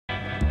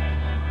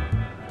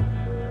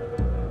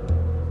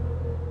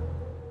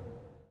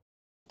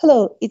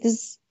Hello, it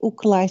is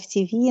UK Live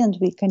TV and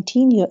we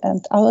continue,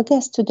 and our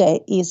guest today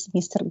is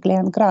Mr.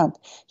 Glen Grant.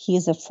 He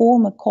is a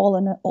former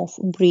colonel of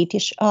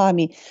British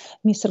Army.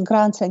 Mr.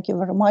 Grant, thank you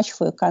very much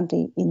for your kind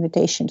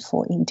invitation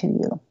for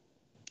interview.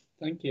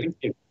 Thank you.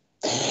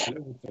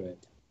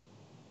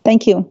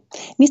 Thank you.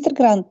 Mr.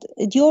 Grant,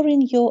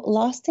 during your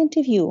last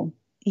interview,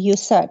 you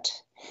said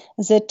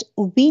that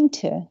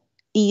winter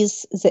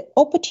is the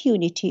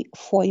opportunity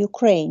for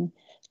Ukraine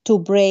to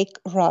break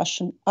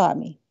Russian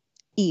army.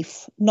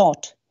 If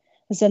not,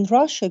 then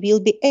Russia will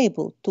be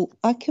able to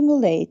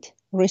accumulate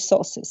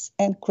resources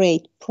and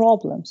create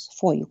problems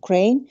for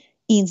Ukraine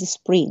in the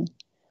spring.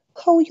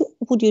 How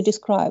would you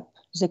describe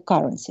the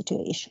current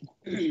situation?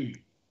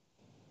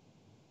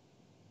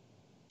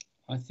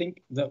 I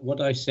think that what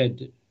I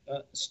said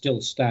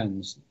still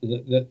stands.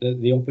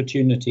 The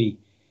opportunity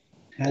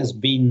has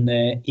been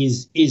there,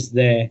 is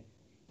there,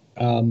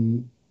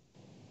 and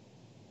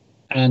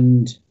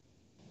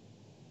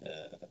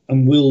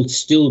will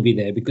still be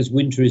there because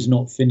winter is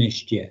not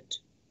finished yet.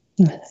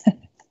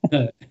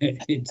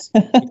 It's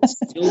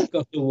still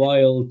got a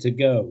while to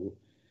go.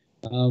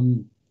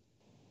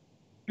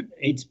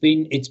 It's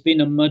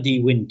been a muddy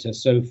winter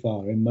so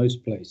far in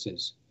most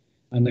places,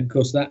 and of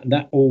course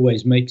that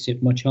always makes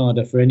it much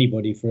harder for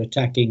anybody for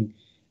attacking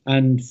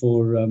and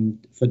for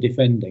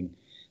defending.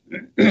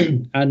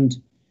 And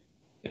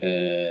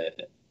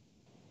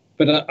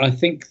but I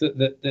think that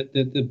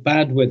the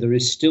bad weather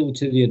is still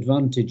to the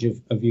advantage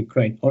of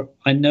Ukraine. Or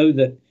I know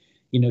that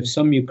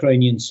some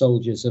Ukrainian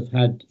soldiers have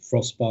had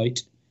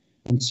frostbite,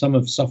 and some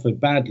have suffered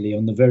badly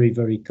on the very,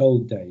 very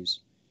cold days.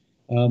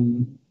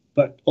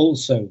 But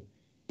also,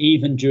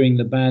 even during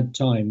the bad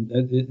time,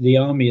 the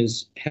army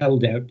has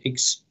held out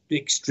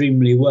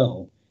extremely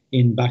well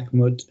in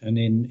Bakhmut and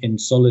in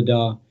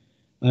Soledar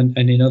and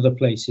in other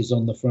places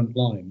on the front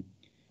line.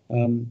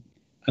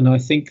 And I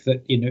think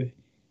that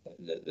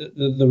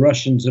the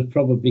Russians have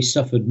probably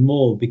suffered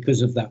more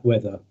because of that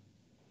weather,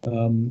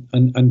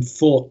 and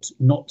fought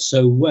not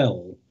so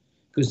well,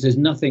 because there's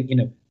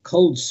nothing,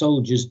 cold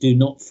soldiers do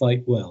not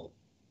fight well.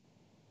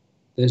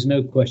 There's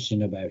no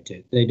question about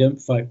it. They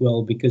don't fight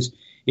well because,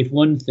 if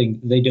one thing,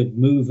 they don't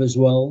move as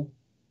well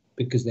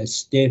because they're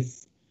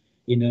stiff.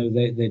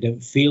 They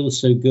don't feel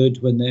so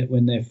good when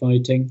they're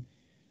fighting.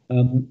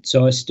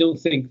 So I still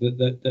think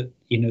that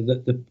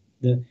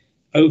the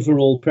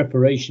overall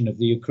preparation of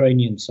the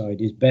Ukrainian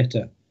side is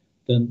better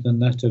than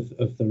that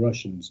of the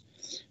Russians.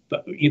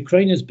 But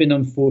Ukraine has been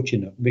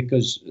unfortunate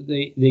because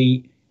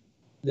the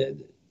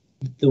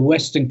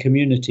Western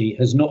community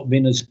has not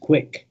been as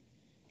quick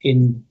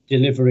in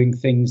delivering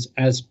things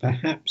as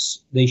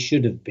perhaps they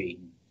should have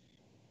been.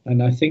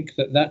 And I think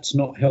that that's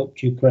not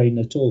helped Ukraine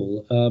at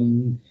all.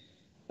 And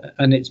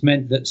it's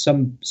meant that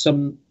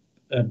some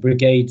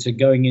brigades are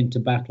going into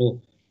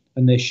battle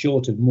and they're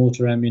short of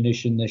mortar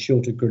ammunition, they're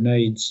short of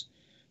grenades,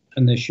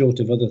 and they're short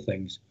of other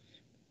things.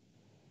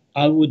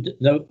 I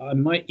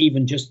might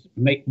even just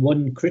make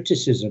one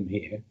criticism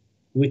here,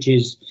 which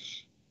is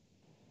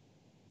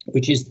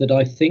that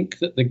I think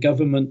that the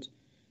government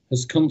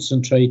has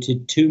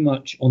concentrated too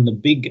much on the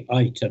big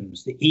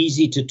items, the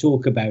easy to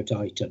talk about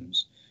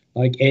items,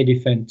 like air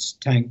defense,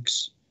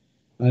 tanks,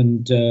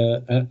 and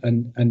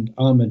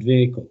armored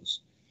vehicles,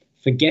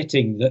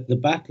 forgetting that the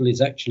battle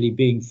is actually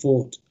being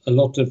fought a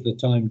lot of the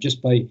time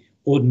just by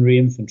ordinary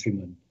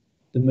infantrymen.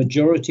 The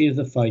majority of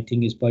the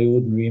fighting is by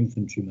ordinary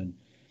infantrymen.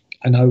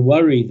 And I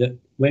worry that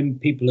when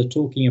people are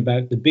talking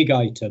about the big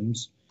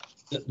items,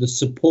 that the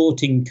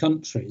supporting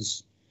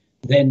countries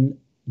then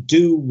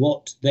do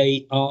what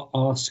they are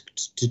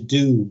asked to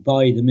do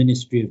by the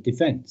Ministry of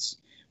Defence,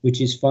 which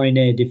is find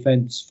air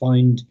defence,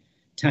 find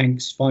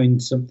tanks,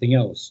 find something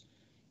else.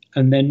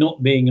 And they're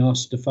not being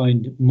asked to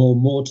find more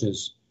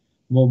mortars,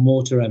 more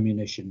mortar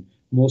ammunition,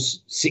 more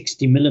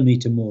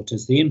 60mm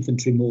mortars, the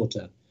infantry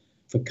mortar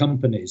for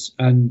companies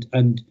and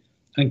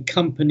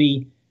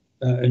company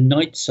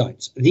night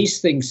sights. These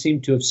things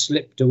seem to have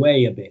slipped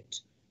away a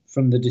bit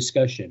from the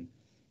discussion,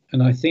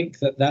 and I think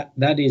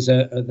that is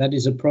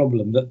a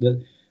problem,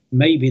 that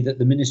maybe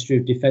the Ministry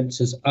of Defence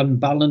has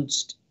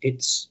unbalanced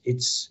its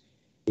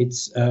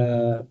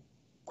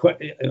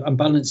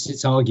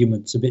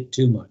arguments a bit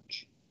too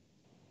much,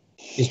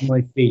 is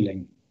my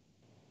feeling.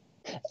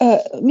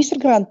 Mr.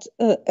 Grant,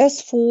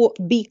 as for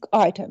big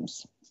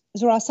items,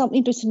 there are some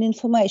interesting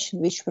information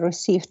which we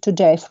received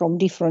today from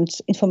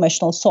different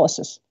informational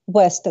sources,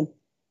 Western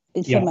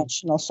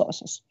informational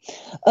sources.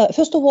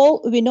 First of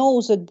all, we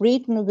know that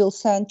Britain will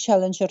send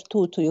Challenger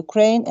 2 to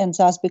Ukraine and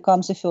thus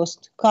becomes the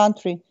first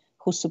country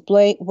who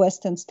supply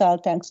Western-style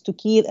tanks to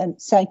Kyiv. And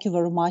thank you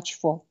very much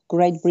for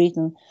Great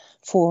Britain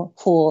for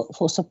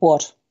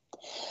support.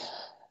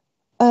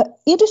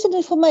 Interesting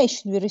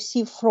information we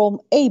received from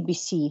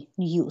ABC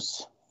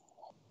News.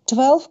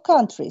 12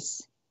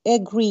 countries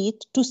agreed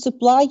to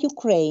supply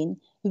Ukraine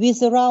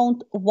with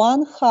around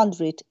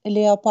 100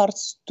 Leopard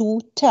 2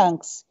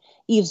 tanks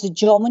if the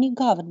German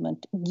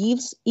government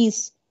gives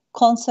its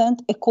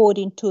consent,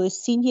 according to a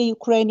senior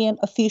Ukrainian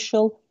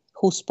official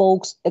who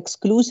spoke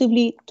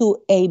exclusively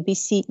to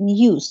ABC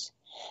News.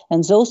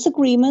 And those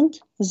agreements,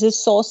 the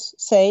source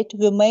said,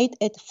 were made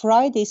at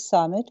Friday's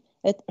summit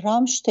at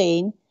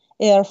Ramstein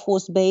Air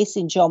Force Base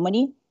in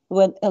Germany,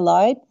 when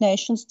allied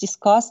nations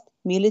discussed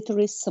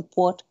military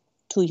support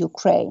to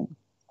Ukraine.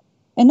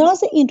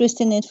 Another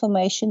interesting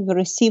information we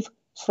received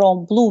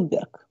from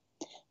Bloomberg.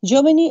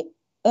 Germany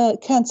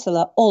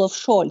Chancellor Olaf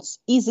Scholz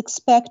is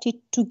expected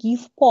to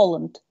give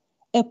Poland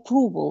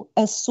approval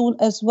as soon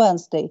as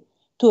Wednesday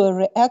to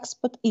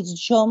re-export its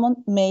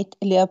German-made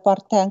Leopard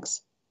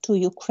tanks to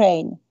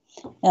Ukraine.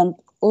 And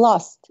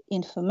last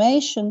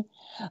information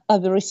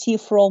we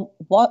received from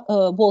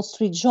Wall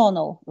Street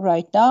Journal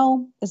right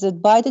now is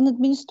that Biden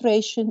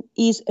administration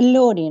is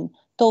leaning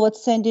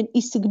towards sending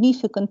a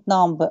significant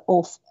number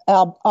of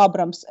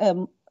Abrams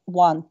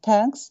M1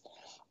 tanks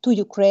to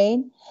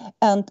Ukraine,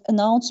 and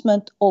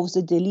announcement of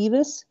the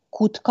deliveries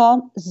could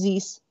come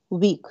this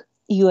week,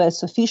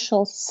 US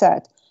officials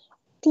said.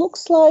 It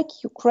looks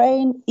like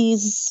Ukraine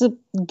is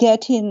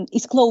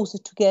closer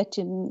to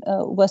getting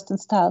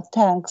Western-style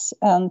tanks,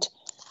 and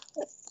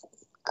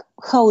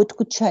how it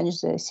could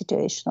change the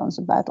situation on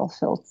the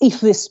battlefield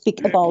if we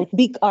speak about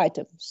big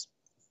items.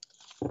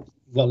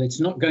 Well,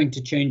 it's not going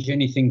to change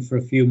anything for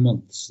a few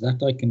months,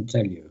 that I can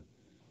tell you,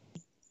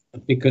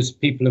 because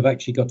people have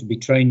actually got to be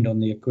trained on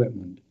the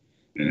equipment.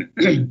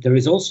 There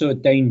is also a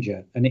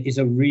danger, and it is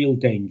a real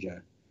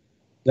danger,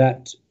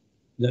 that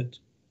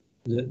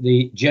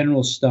the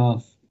general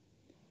staff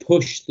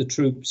push the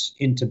troops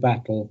into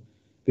battle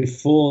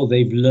before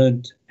they've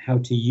learnt how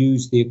to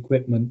use the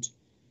equipment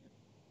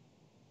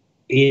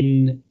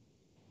in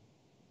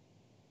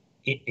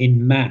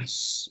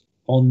mass,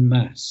 en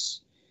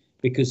masse,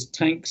 because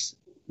tanks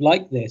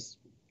like this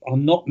are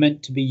not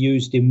meant to be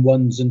used in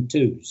ones and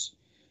twos.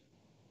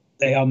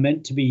 They are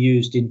meant to be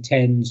used in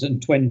 10s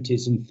and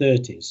 20s and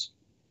 30s,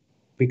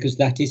 because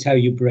that is how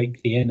you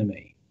break the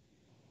enemy.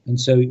 And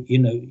so, you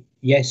know,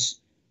 yes,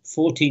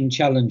 14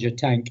 Challenger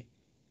tank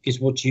is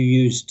what you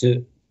use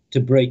to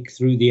break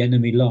through the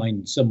enemy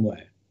line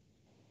somewhere.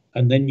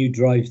 And then you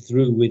drive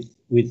through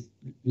with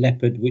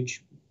Leopard,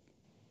 which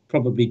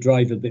probably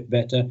drive a bit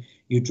better.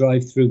 You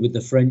drive through with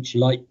the French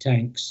light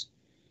tanks.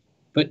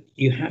 But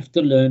you have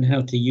to learn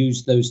how to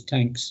use those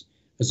tanks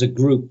as a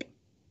group,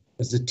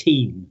 as a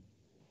team,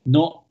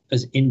 not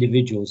as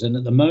individuals. And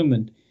at the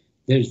moment,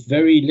 there's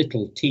very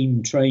little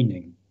team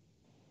training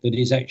that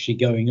is actually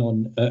going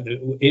on.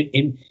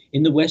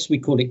 In the West, we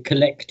call it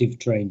collective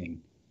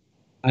training.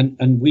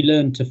 And we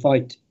learn to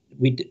fight.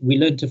 We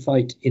learn to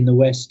fight in the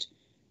West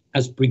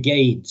as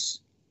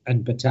brigades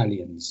and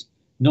battalions,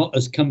 not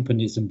as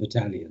companies and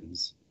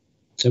battalions.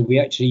 So we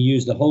actually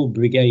use the whole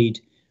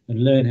brigade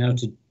and learn how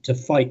to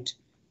fight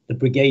the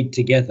brigade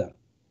together.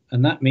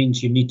 And that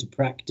means you need to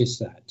practice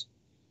that.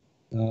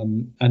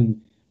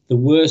 And the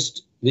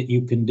worst that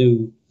you can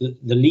do,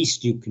 the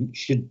least you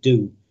should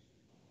do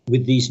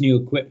with these new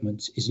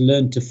equipments is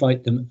learn to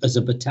fight them as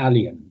a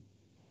battalion,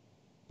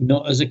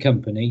 not as a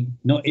company,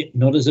 not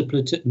as a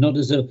platoon, not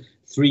as a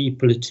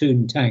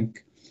 3-platoon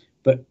tank,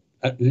 but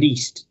at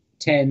least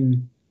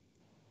 10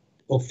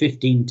 or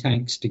 15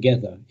 tanks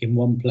together in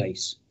one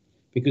place,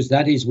 because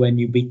that is when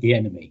you beat the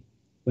enemy,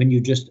 when you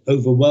just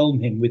overwhelm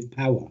him with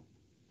power.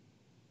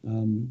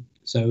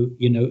 So,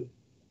 you know,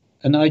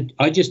 and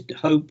I just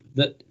hope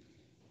that,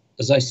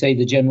 as I say,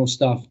 the general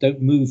staff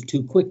don't move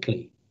too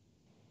quickly,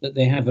 that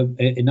they have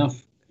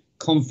enough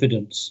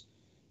confidence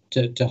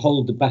to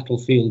hold the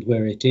battlefield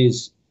where it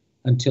is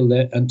until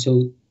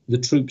the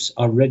troops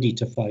are ready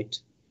to fight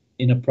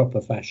in a proper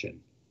fashion.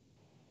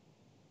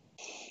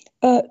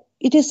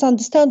 It is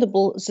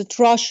understandable that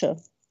Russia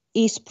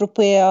is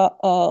prepared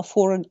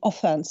for an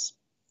offense.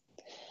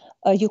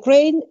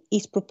 Ukraine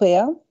is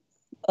prepared,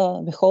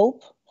 we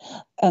hope,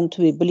 and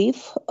we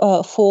believe,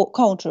 for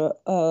counter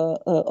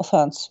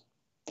offense.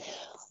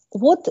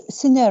 What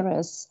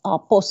scenarios are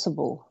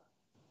possible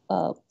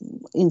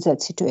in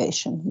that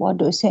situation? What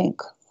do you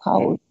think?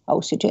 How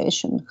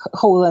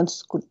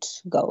events could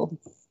go?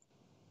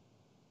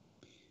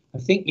 I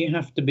think you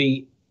have to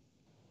be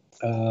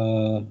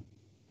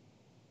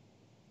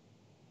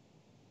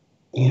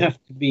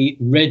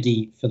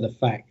ready for the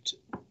fact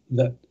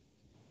that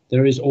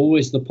there is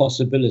always the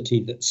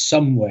possibility that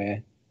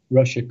somewhere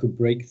Russia could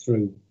break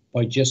through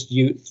by just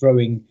you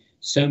throwing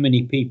so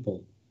many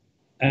people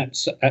at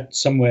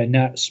somewhere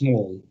now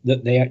small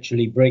that they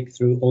actually break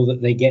through, or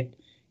that they get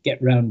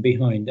round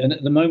behind. And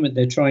at the moment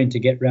they're trying to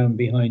get round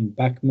behind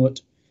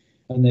Bakhmut,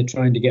 and they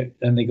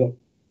got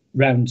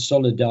round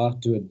Soledar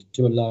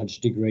to a large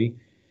degree.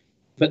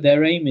 But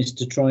their aim is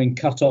to try and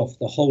cut off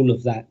the whole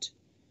of that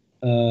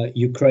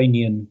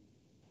Ukrainian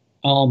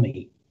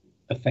army,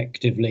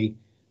 effectively,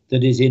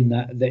 that is in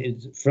that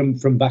is from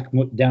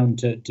Bakhmut down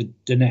to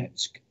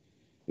Donetsk,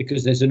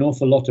 because there's an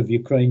awful lot of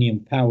Ukrainian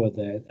power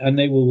there, and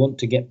they will want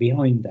to get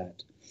behind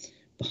that.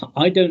 But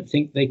I don't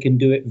think they can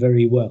do it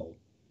very well.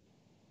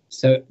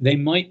 So they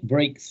might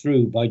break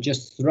through by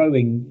just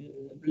throwing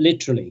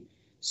literally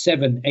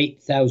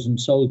 7,000-8,000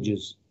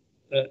 soldiers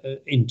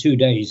in 2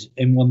 days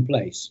in one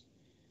place.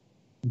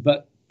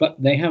 But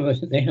they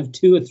have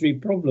 2 or 3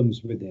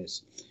 problems with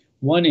this.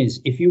 One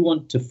is, if you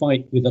want to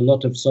fight with a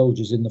lot of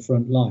soldiers in the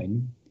front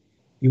line,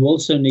 you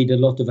also need a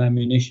lot of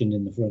ammunition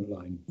in the front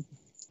line.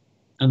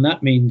 And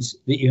that means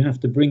that you have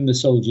to bring the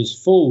soldiers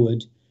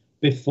forward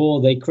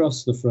before they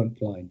cross the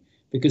front line,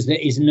 because there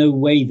is no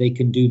way they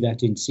can do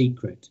that in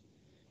secret.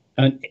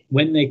 And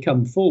when they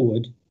come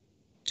forward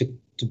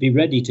to be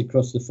ready to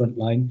cross the front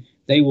line,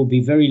 they will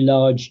be very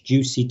large,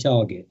 juicy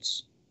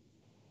targets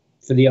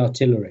for the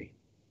artillery.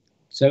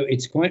 So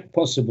it's quite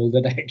possible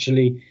that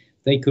actually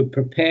they could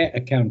prepare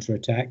a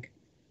counterattack,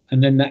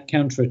 and then that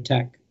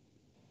counterattack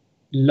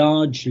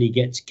largely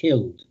gets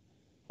killed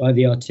by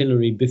the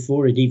artillery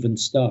before it even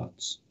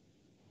starts.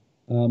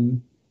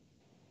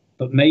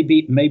 But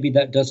maybe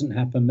that doesn't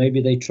happen.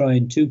 Maybe they try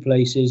in two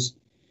places.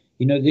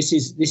 You know, this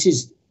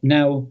is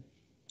now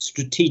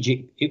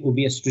strategic. It will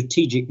be a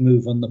strategic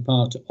move on the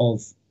part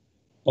of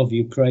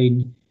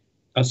Ukraine,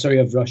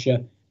 of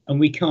Russia, and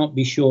we can't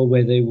be sure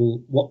what they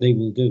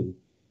will do,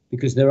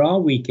 because there are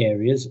weak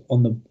areas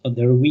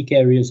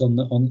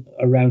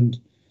around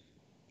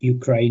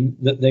Ukraine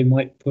that they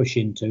might push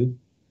into,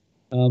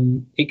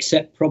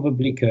 except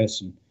probably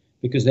Kherson,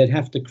 because they'd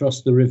have to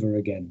cross the river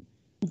again,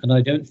 and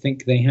I don't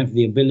think they have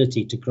the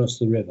ability to cross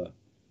the river.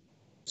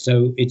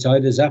 So it's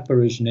either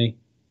Zaporizhzhia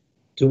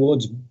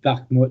towards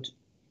Bakhmut,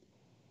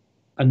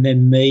 and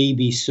then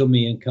maybe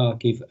Sumy and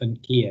Kharkiv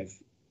and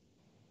Kiev.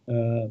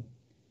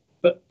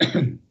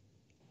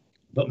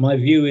 But my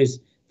view is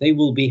they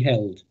will be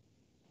held,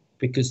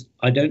 because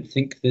I don't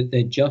think that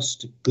they're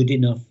just good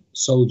enough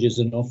soldiers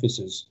and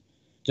officers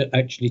to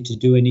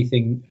do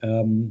anything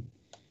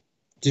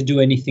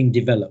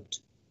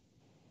developed.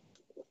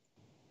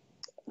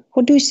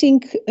 What do you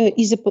think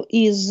is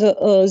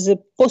the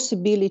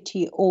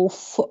possibility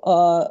of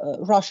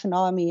Russian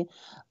army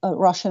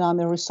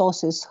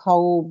resources?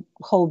 How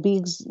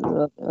big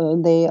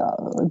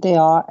they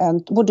are,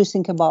 and what do you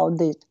think about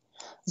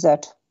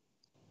that?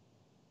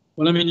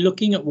 Well, I mean,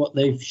 looking at what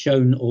they've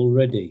shown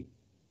already,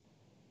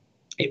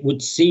 it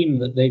would seem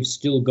that they've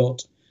still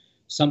got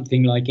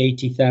something like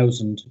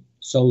 80,000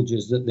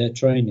 soldiers that they're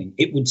training.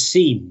 It would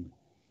seem,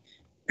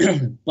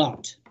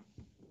 but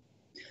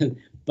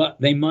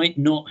they might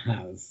not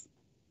have.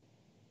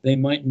 They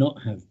might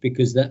not have,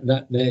 because the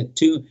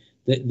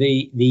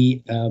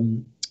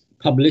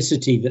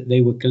publicity that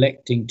they were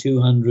collecting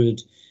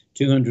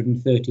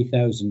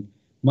 230,000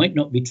 might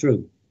not be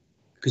true,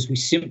 because we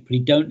simply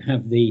don't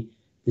have the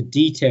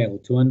detail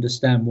to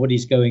understand what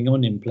is going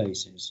on in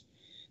places.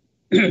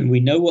 We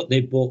know what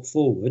they brought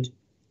forward.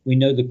 We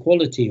know the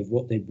quality of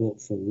what they brought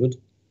forward,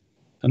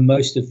 and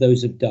most of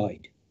those have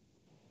died.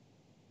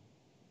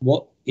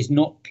 What is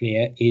not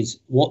clear is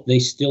what they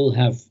still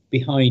have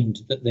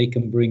behind that they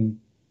can bring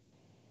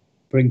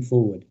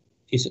forward.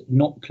 It's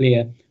not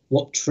clear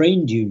what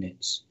trained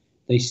units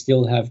they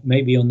still have,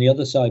 maybe on the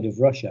other side of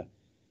Russia,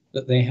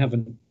 that they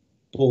haven't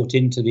brought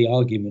into the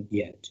argument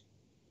yet.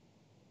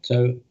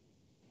 So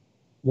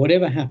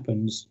whatever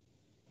happens,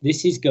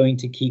 this is going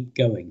to keep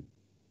going.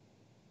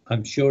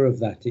 I'm sure of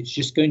that. It's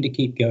just going to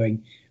keep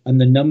going,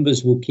 and the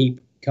numbers will keep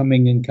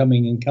coming and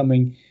coming and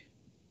coming.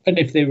 And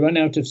if they run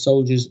out of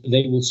soldiers,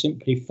 they will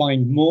simply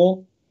find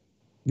more.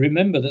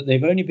 Remember that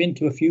they've only been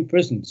to a few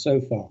prisons so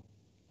far.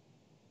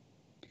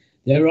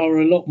 There are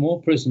a lot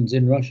more prisons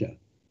in Russia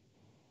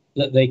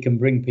that they can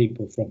bring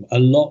people from. A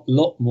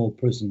lot more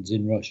prisons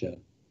in Russia.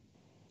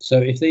 So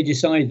if they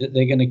decide that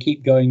they're going to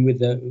keep going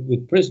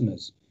with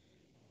prisoners,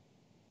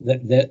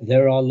 that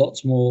there are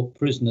lots more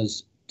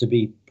prisoners to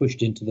be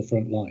pushed into the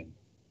front line.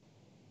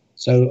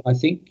 So I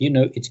think,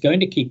 it's going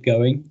to keep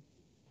going.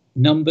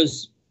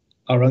 Numbers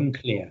are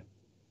unclear.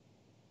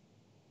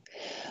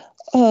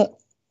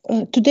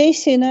 Today,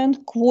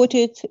 CNN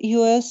quoted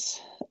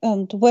US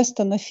and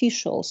Western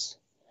officials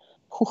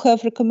who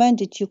have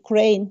recommended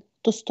Ukraine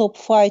to stop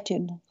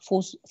fighting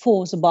for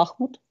the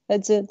Bakhmut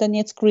at the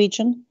Donetsk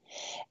region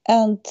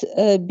and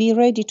be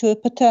ready to a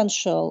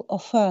potential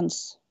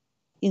offense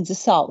in the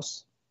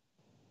south.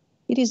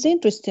 It is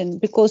interesting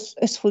because,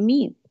 as for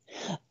me,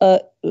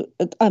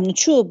 I'm not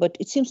sure, but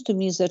it seems to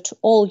me that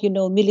all,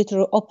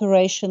 military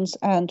operations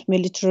and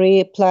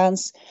military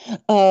plans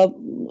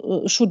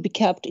should be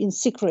kept in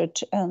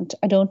secret. And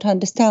I don't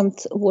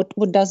understand what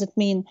does it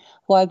mean,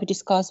 why we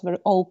discuss very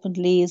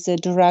openly the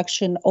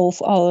direction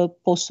of our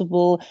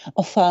possible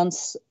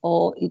offense,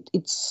 or it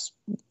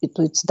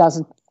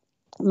doesn't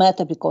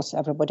matter because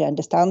everybody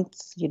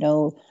understands,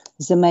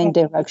 the main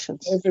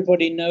directions.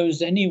 Everybody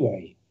knows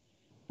anyway.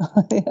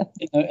 Yeah.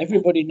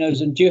 Everybody knows,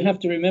 and you have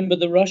to remember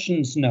the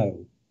Russians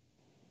know.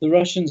 The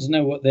Russians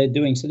know what they're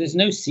doing, so there's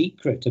no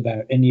secret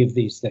about any of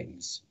these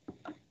things.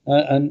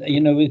 And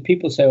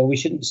people say, "Oh, we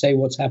shouldn't say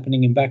what's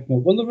happening in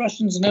Bakhmut." Well, the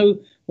Russians know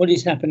what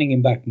is happening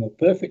in Bakhmut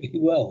perfectly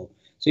well.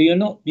 So you're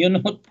not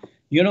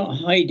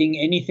hiding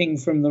anything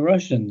from the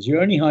Russians. You're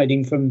only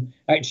hiding from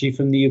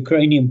the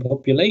Ukrainian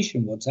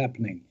population what's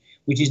happening,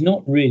 which is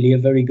not really a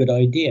very good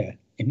idea,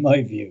 in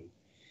my view.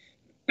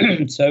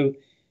 So.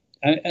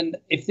 And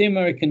if the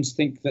Americans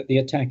think that the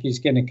attack is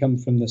going to come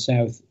from the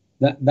south,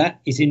 that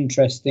is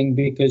interesting,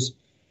 because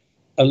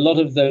a lot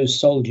of those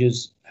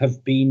soldiers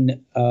have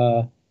been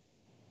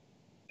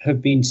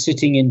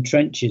sitting in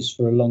trenches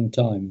for a long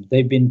time.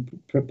 They've been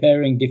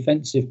preparing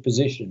defensive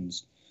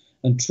positions,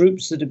 and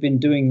troops that have been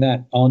doing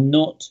that are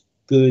not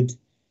good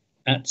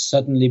at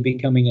suddenly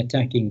becoming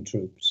attacking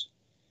troops.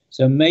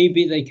 So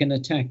maybe they can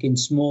attack in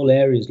small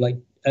areas, like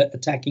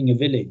attacking a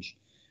village,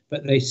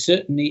 but they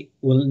certainly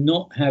will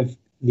not have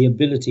the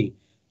ability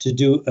to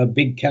do a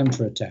big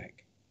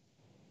counterattack.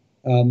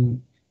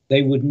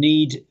 They would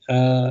need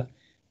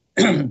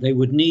they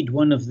would need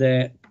one of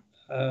their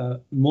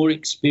more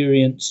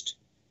experienced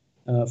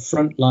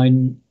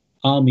frontline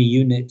army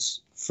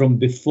units from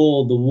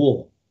before the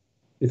war,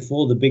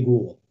 before the big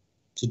war,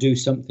 to do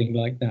something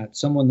like that.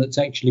 Someone that's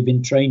actually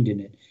been trained in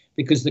it,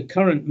 because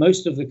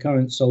most of the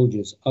current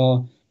soldiers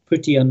are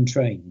pretty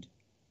untrained.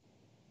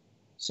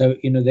 So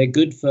they're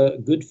good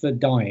for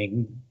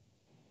dying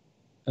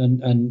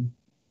and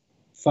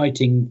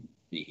fighting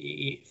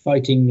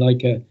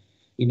like a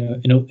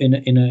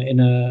in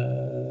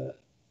a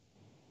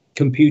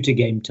computer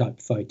game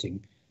type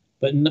fighting,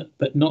 but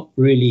not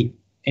really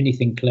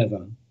anything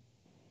clever.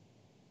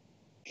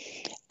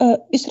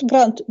 Mr.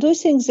 Grant, do you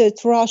think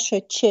that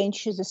Russia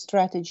changes the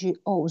strategy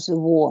of the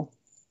war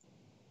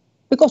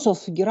because of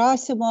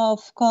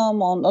Gerasimov,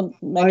 or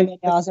many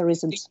other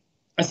reasons?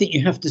 I think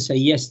you have to say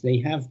yes, they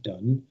have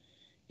done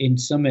in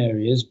some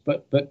areas,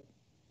 but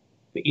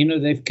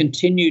they've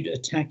continued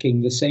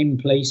attacking the same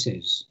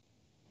places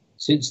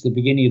since the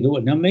beginning of the war.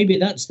 Now maybe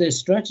that's their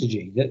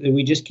strategy, that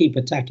we just keep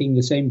attacking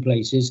the same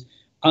places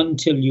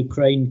until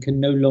Ukraine can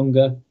no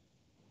longer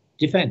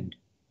defend.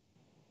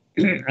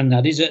 And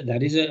that is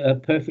a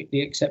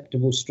perfectly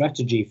acceptable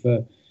strategy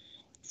for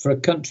a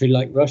country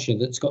like Russia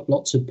that's got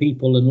lots of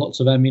people and lots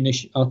of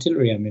ammunition,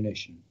 artillery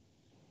ammunition.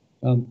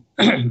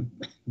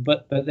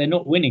 But they're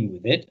not winning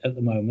with it at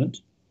the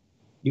moment.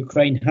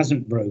 Ukraine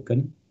hasn't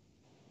broken,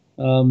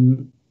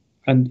 so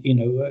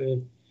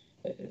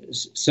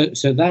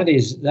that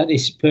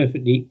is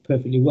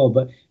perfectly well.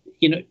 But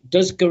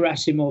does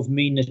Gerasimov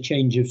mean a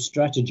change of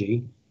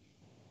strategy?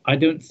 I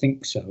don't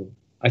think so.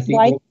 I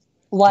think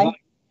why?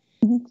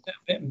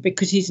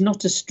 Because he's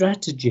not a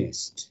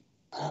strategist.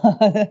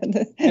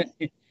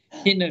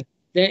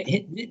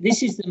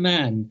 This is the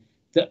man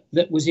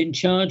that was in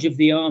charge of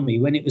the army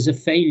when it was a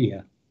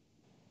failure.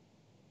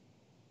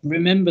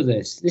 Remember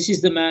this. This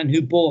is the man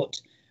who bought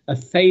a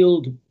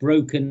failed,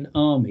 broken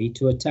army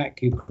to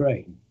attack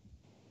Ukraine.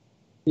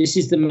 This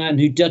is the man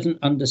who doesn't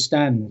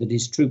understand that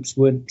his troops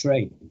weren't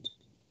trained.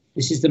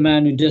 This is the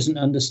man who doesn't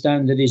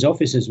understand that his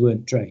officers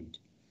weren't trained.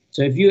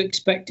 So if you're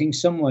expecting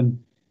someone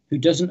who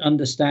doesn't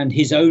understand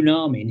his own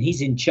army, and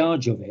he's in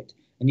charge of it,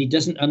 and he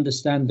doesn't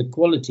understand the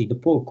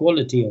poor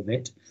quality of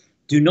it,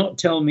 do not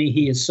tell me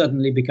he has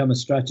suddenly become a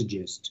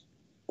strategist.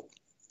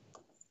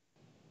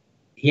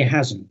 He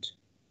hasn't.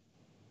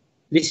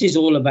 This is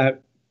all about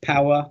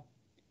power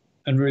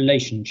and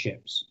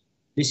relationships.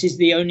 This is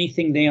the only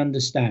thing they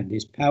understand,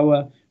 is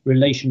power,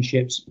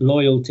 relationships,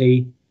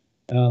 loyalty,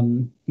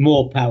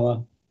 more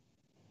power,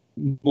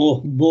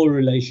 more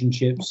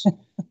relationships,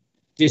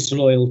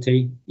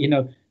 disloyalty,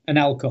 and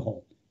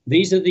alcohol.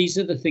 These are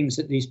the things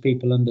that these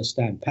people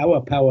understand. Power,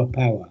 power,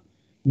 power.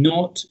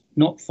 Not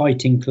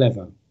fighting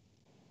clever.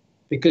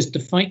 Because to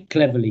fight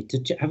cleverly,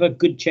 to have a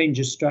good change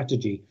of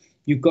strategy,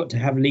 you've got to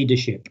have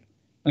leadership.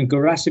 And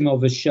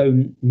Gerasimov has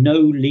shown no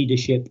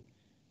leadership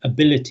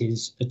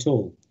abilities at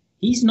all.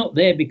 He's not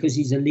there because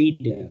he's a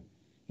leader.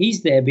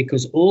 He's there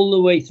because all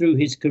the way through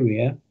his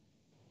career,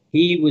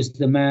 he was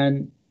the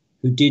man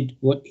who did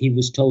what he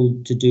was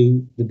told to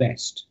do the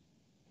best.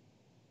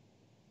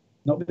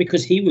 Not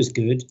because he was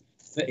good,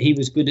 but he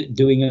was good at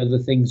doing other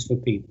things for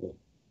people.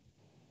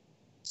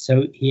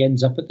 So he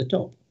ends up at the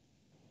top.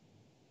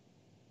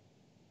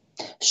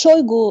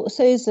 Shoigu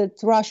says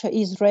that Russia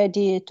is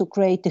ready to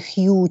create a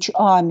huge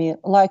army,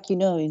 like,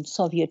 in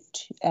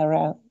Soviet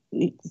era,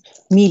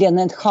 1.5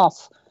 million.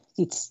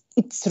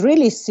 It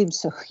really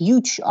seems a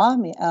huge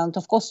army. And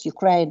of course,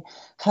 Ukraine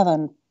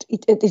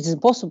it is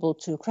impossible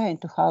to Ukraine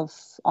to have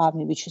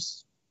army which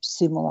is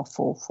similar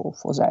for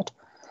that.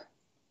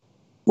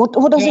 What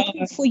does it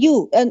mean for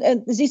you?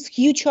 And this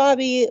huge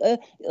army,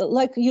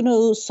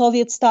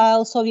 Soviet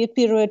style, Soviet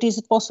period, is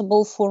it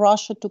possible for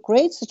Russia to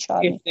create such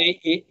army?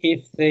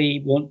 If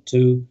they want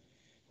to,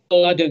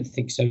 well, I don't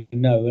think so,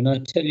 no. And I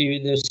tell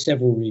you, there's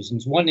several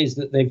reasons. One is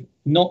that they've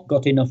not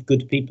got enough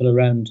good people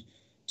around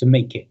to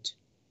make it.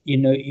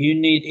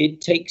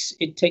 It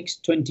takes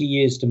 20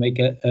 years to make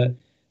a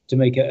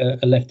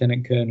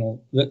lieutenant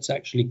colonel that's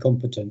actually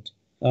competent.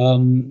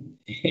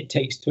 It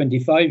takes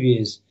 25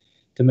 years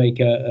to make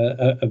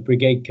a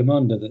brigade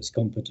commander that's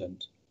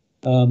competent.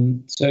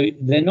 So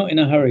they're not in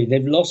a hurry.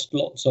 They've lost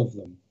lots of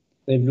them.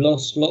 They've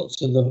lost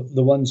lots of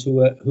the ones who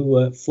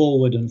were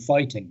forward and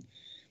fighting.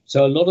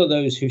 So a lot of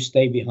those who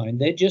stay behind,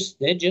 they're just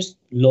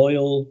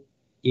loyal,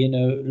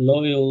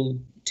 loyal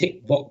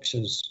tick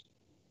boxers.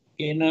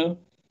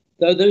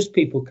 Those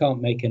people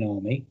can't make an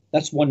army.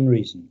 That's one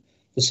reason.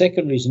 The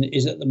second reason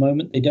is at the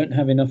moment they don't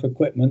have enough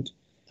equipment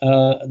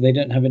They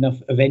don't have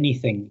enough of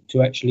anything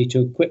to actually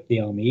to equip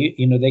the army.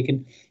 You know, they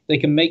can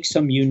make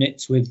some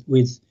units with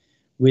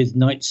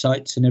night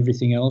sights and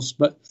everything else,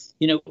 but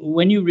you know,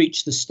 when you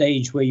reach the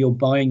stage where you're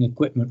buying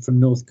equipment from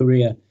North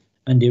Korea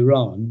and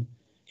Iran,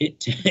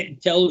 it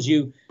tells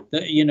you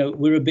that, you know,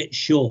 we're a bit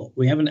short.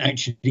 We haven't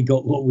actually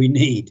got what we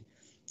need.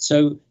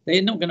 So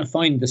they're not going to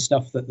find the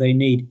stuff that they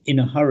need in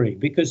a hurry,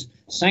 because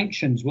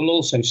sanctions will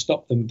also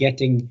stop them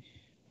getting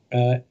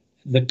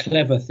the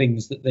clever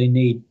things that they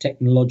need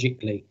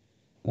technologically,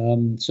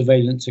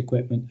 surveillance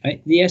equipment.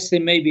 Yes, they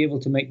may be able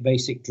to make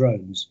basic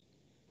drones,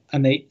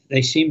 and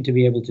they seem to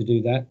be able to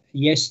do that.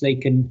 Yes, they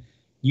can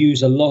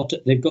use a lot.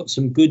 They've got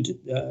some good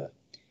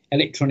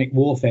electronic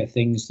warfare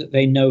things that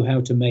they know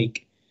how to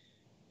make.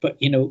 But,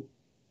 you know,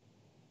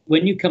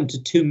 when you come to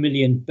 2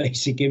 million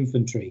basic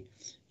infantry,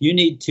 you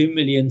need 2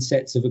 million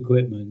sets of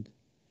equipment,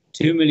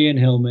 2 million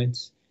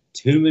helmets,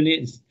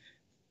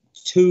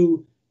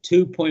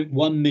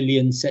 2.1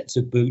 million sets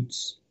of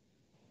boots,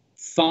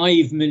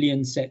 5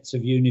 million sets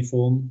of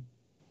uniform,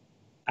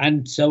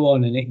 and so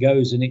on. And it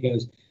goes and it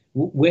goes.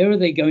 Where are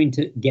they going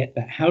to get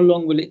that? How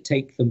long will it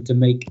take them to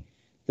make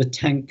the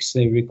tanks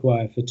they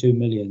require for 2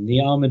 million, the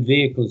armored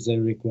vehicles they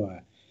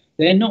require?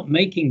 They're not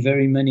making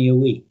very many a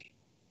week.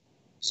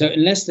 So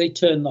unless they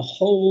turn the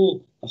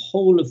whole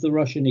of the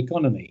Russian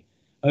economy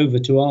over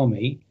to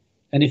army,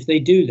 and if they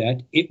do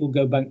that, it will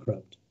go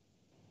bankrupt.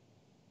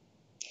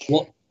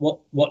 What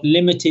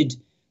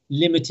limited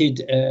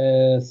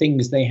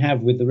things they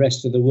have with the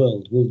rest of the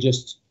world will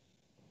just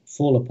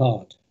fall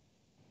apart.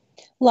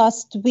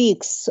 Last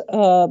week's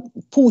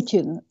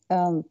Putin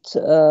and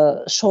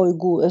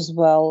Shoigu as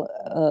well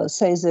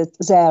says that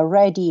they are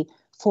ready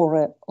for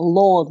a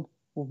long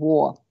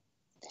war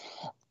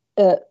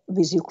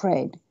with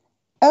Ukraine.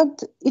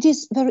 And it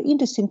is a very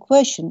interesting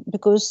question,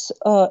 because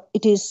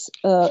it is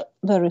a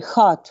very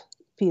hard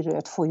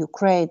period for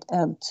Ukraine,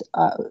 and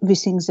we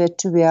think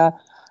that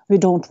we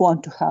don't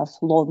want to have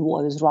long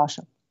war with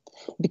Russia,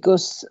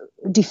 because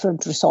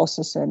different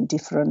resources and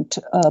different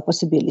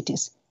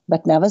possibilities.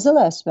 But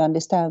nevertheless, we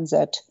understand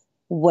that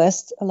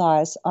West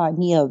allies are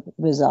near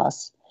with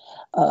us.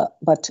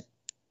 But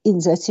in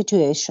that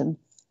situation,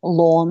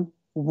 long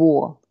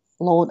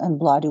and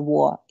bloody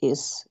war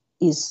is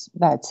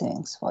bad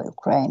things for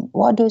Ukraine.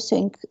 What do you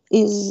think?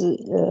 Is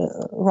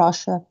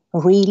Russia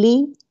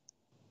really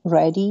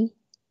ready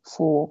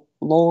for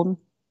long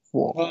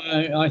war?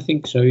 I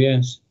think so.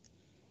 Yes,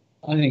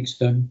 I think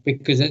so,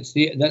 because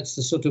that's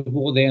the sort of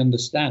war they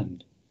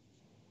understand.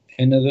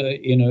 Another,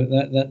 you know,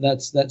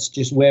 that's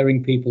just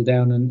wearing people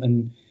down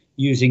and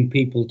using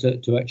people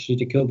to actually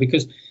to kill.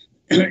 Because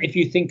if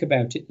you think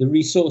about it, the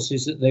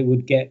resources that they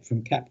would get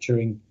from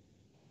capturing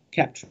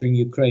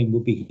Ukraine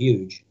would be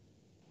huge.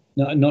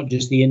 Not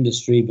just the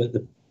industry, but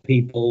the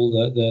people,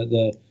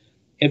 the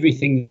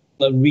everything,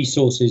 the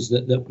resources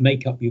that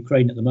make up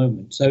Ukraine at the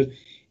moment. So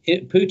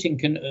Putin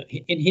can,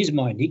 in his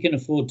mind, he can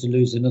afford to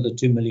lose another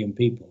 2 million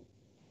people.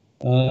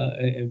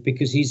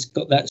 Because he's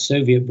got that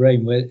Soviet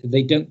brain where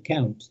they don't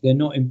count, they're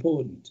not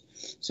important.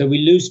 So we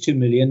lose 2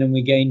 million and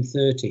we gain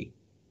 30,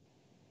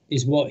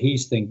 is what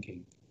he's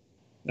thinking.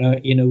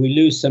 You know, we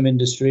lose some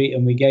industry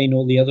and we gain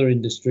all the other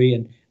industry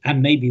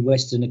and maybe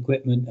Western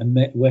equipment and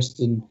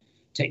Western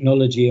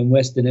technology and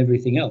Western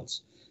everything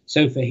else.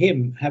 So for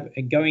him,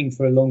 going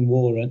for a long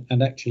war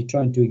and actually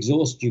trying to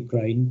exhaust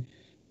Ukraine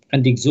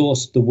and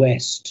exhaust the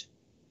West,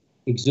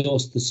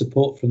 exhaust the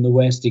support from the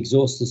West,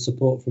 exhaust the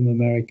support from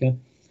America,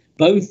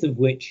 both of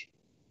which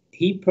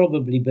he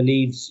probably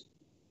believes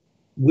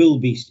will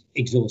be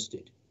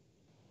exhausted,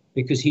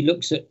 because he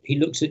looks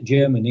at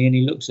Germany and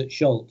he looks at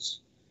Scholz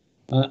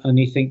and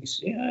he thinks,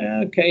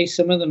 yeah, okay,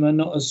 some of them are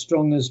not as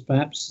strong as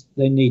perhaps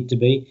they need to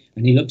be,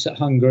 and he looks at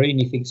Hungary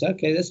and he thinks,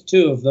 okay, there's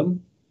 2 of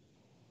them,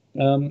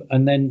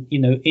 and then, you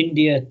know,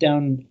 India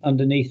down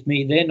underneath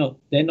me,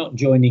 they're not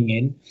joining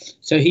in.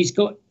 So he's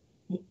got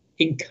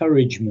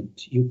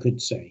encouragement, you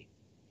could say,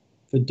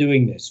 for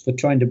doing this, for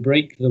trying to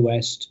break the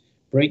West,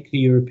 break the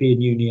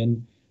European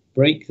Union,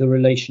 break the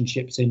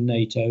relationships in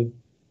NATO,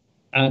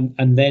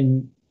 and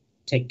then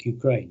take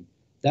Ukraine.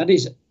 That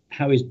is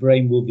how his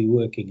brain will be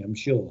working, I'm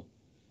sure.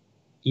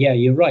 Yeah,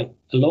 you're right.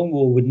 A long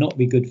war would not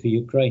be good for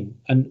Ukraine.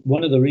 And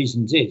one of the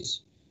reasons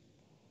is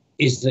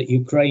that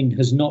Ukraine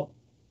has not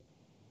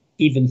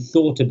even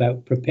thought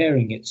about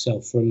preparing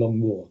itself for a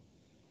long war.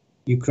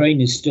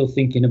 Ukraine is still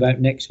thinking about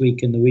next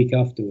week and the week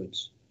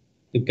afterwards.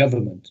 The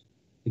government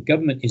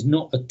is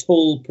not at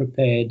all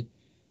prepared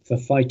for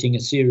fighting a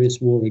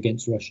serious war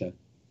against Russia.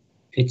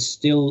 It's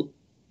still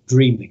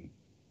dreaming.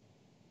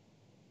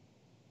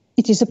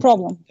 It is a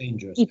problem.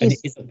 Dangerous. It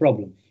is a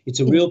problem. It's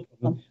a real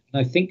problem.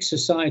 And I think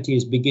society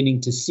is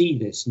beginning to see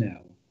this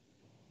now.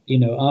 You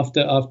know,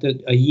 after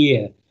a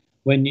year,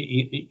 when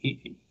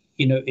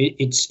you know,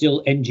 it's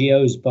still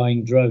NGOs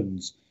buying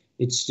drones.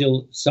 It's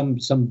still some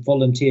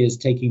volunteers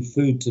taking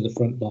food to the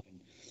front line,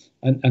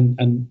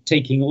 and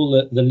taking all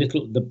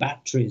the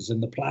batteries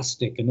and the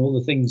plastic and all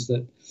the things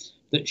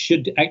that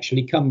should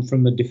actually come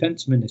from the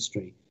defense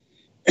ministry.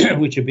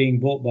 which are being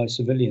bought by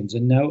civilians.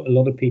 And now a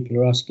lot of people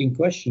are asking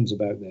questions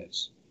about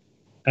this,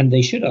 and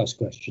they should ask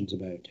questions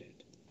about it.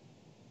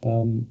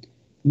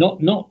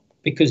 Not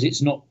because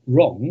it's not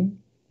wrong,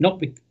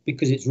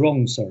 because it's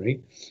wrong,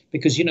 sorry,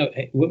 because, you know,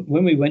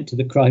 when we went to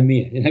the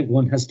Crimea,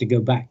 one has to go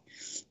back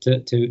to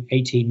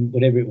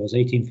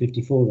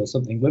 1854 or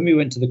something. When we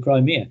went to the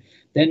Crimea,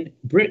 then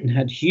Britain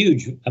had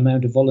huge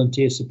amount of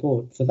volunteer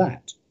support for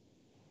that.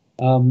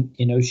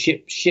 You know,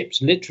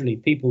 ships, literally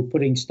people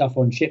putting stuff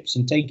on ships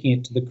and taking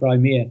it to the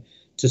Crimea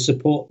to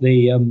support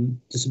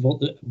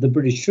the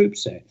British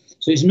troops there.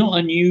 So it's not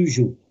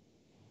unusual.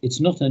 It's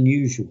not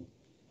unusual.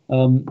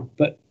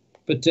 But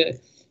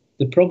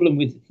the problem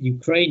with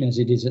Ukraine as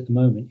it is at the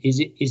moment is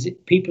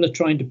it people are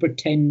trying to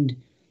pretend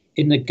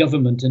in the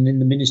government and in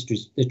the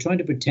ministries, they're trying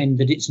to pretend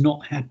that it's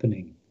not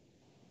happening.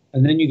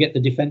 And then you get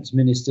the defense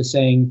minister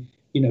saying,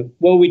 you know,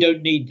 well, we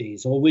don't need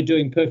these, or we're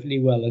doing perfectly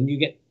well. And you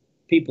get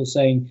people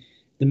saying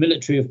the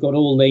military have got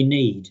all they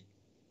need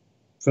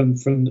from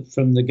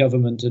the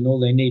government and all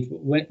they need,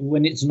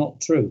 when it's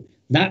not true.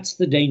 That's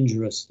the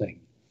dangerous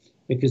thing,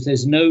 because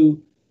there's no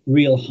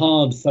real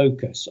hard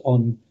focus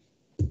on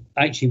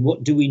actually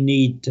what do we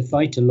need to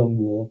fight a long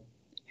war,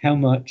 how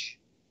much,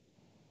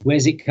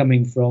 where's it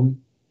coming from.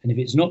 And if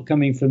it's not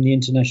coming from the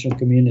international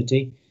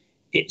community,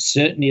 it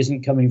certainly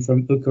isn't coming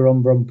from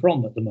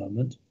Ukrombrom at the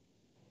moment.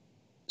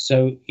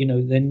 So, you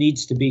know, there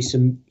needs to be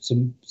some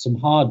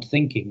hard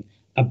thinking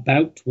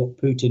about what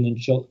Putin and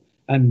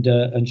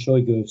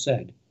Shoigu have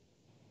said.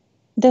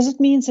 Does it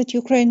mean that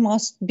Ukraine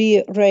must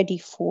be ready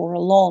for a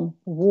long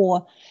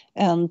war?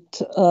 And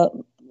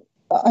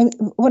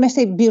when I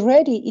say be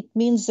ready, it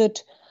means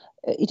that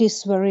it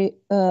is very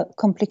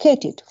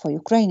complicated for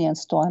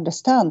Ukrainians to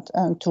understand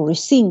and to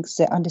rethink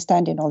the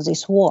understanding of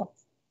this war,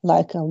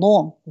 like a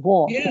long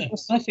war. Yeah,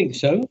 I think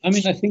so. I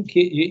mean, I think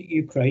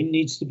Ukraine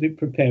needs to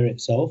prepare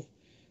itself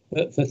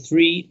for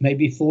 3,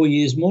 maybe 4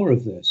 years more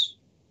of this.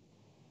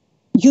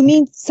 You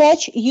mean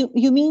such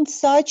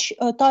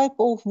a type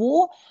of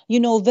war, you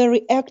know,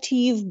 very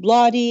active,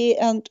 bloody,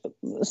 and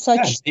such.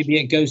 Yeah, maybe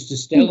it goes to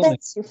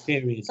stalemate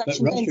periods, but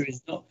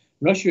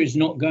Russia is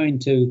not going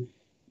to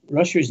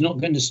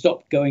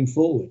stop going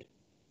forward.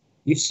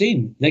 You've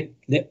seen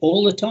they're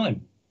all the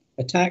time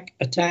attack.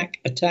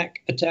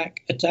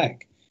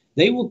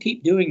 They will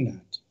keep doing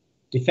that.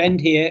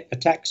 Defend here,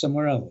 attack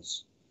somewhere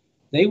else.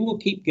 They will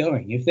keep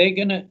going. If they're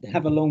going to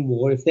have a long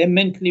war, if they're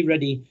mentally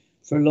ready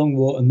for a long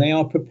war and they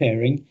are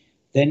preparing,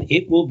 then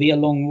it will be a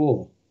long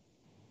war.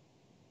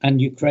 And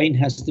Ukraine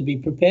has to be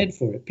prepared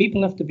for it.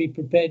 People have to be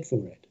prepared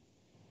for it.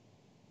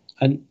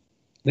 And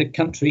the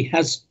country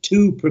has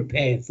to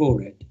prepare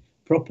for it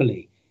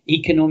properly,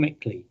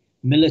 economically,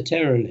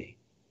 militarily,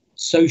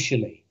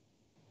 socially,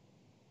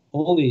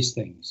 all these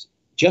things.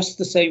 Just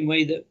the same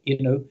way that,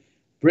 you know,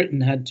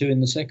 Britain had to in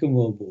the Second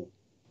World War.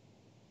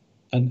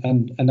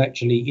 And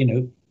actually, you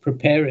know,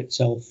 prepare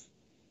itself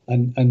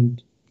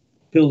and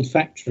build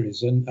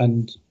factories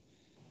and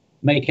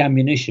make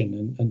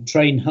ammunition and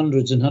train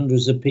hundreds and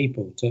hundreds of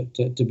people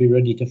to be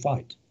ready to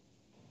fight.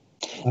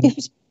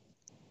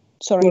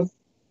 Sorry. Well,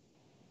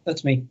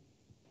 that's me.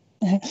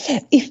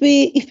 If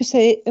we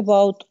say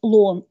about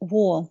long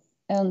war,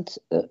 and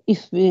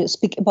if we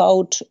speak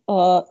about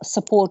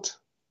support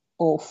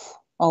of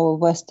our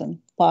Western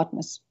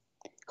partners,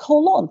 how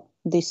long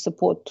this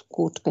support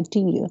could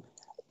continue?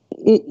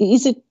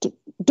 Is it?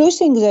 Do you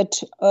think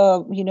that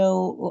you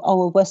know,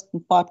 our Western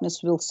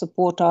partners will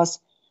support us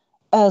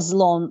as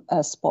long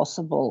as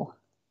possible?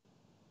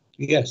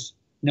 Yes.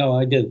 No,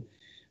 I do,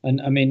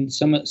 and I mean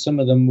some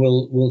of them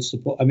will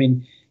support. I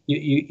mean,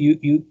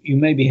 you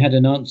maybe had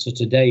an answer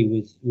today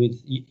with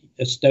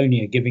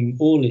Estonia giving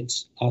all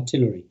its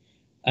artillery,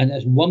 and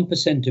as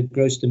 1% of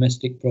gross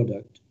domestic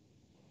product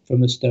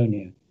from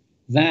Estonia.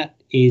 That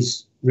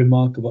is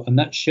remarkable, and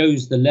that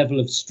shows the level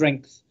of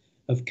strength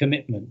of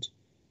commitment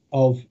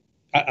of,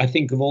 I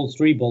think, of all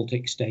 3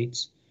 Baltic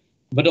states,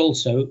 but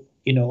also,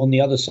 you know, on the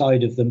other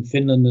side of them,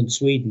 Finland and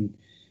Sweden.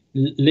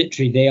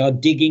 Literally, they are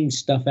digging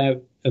stuff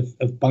out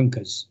of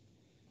bunkers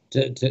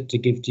to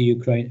give to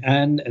Ukraine,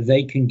 and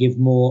they can give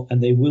more,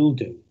 and they will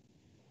do.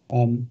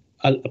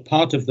 A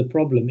part of the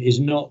problem is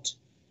not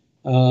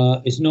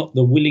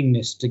the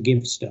willingness to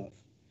give stuff.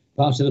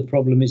 Part of the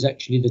problem is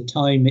actually the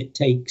time it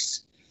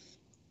takes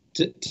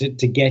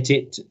to get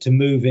it, to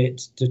move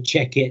it, to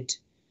check it,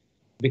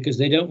 because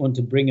they don't want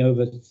to bring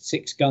over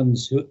 6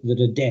 guns that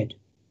are dead.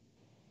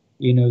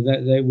 You know,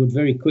 that they would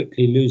very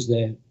quickly lose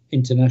their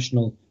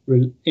international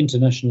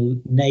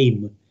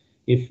name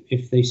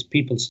if these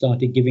people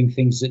started giving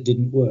things that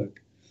didn't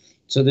work.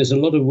 So there's a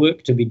lot of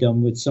work to be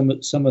done with some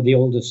of the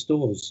older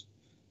stores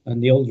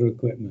and the older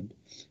equipment.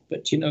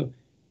 But, you know,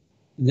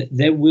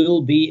 there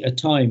will be a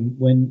time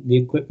when the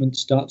equipment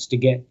starts to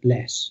get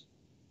less.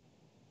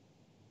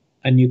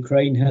 And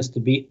Ukraine has to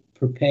be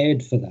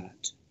prepared for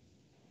that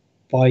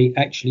by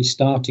actually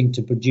starting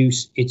to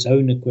produce its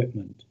own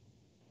equipment.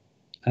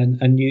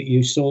 And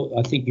you saw,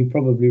 I think you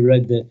probably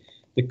read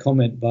the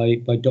comment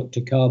by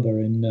Dr. Kaba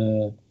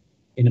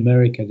in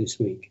America this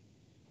week,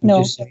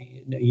 No. Just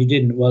say, no, you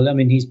didn't. Well, I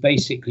mean, he's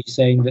basically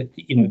saying that,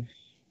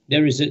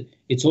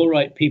 it's all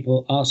right,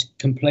 people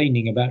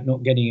complaining about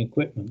not getting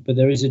equipment, but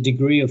there is a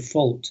degree of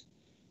fault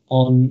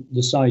on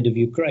the side of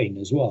Ukraine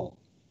as well,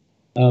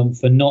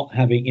 for not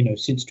having,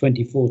 since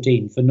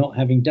 2014, for not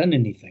having done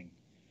anything.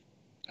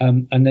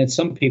 And then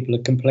some people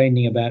are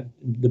complaining about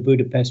the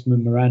Budapest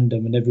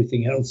Memorandum and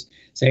everything else,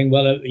 saying,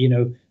 well,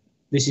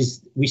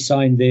 we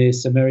signed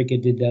this, America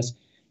did this.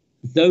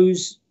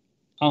 Those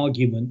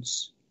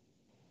arguments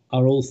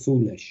are all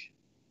foolish,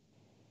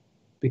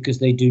 because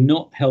they do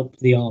not help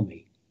the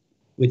army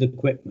with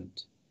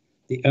equipment.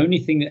 The only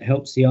thing that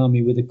helps the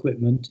army with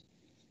equipment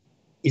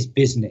is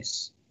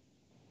business.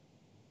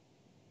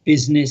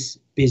 Business,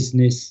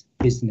 business,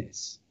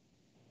 business.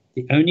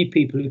 The only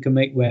people who can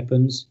make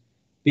weapons,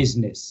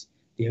 business.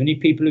 The only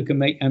people who can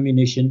make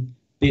ammunition,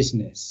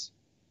 business.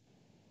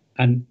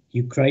 And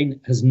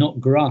Ukraine has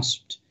not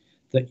grasped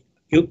that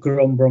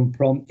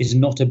Ukrombronprom is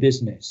not a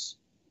business.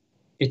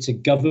 It's a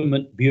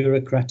government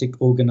bureaucratic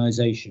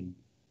organization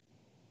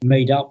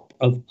made up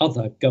of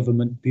other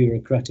government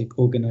bureaucratic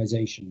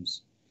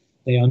organizations.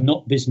 They are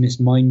not business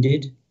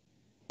minded.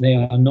 They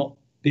are not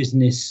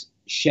business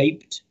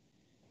shaped.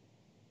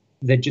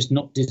 They're just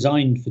not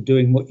designed for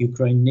doing what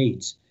Ukraine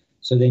needs.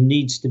 So there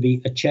needs to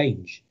be a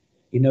change.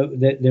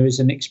 There is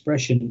an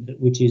expression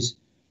which is,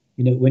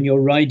 when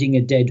you're riding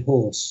a dead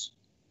horse,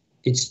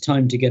 it's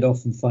time to get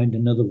off and find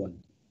another one.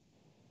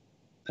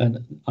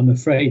 And I'm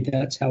afraid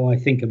that's how I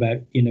think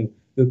about,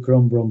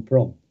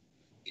 Ukrombronprom.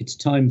 It's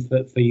time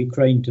for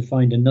Ukraine to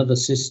find another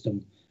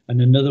system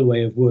and another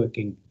way of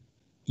working,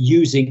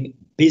 using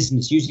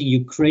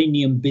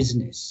Ukrainian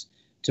business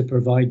to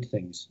provide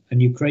things,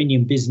 and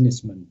Ukrainian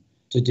businessmen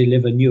to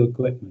deliver new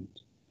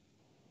equipment,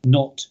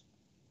 not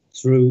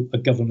through a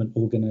government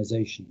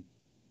organization.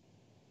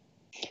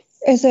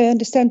 As I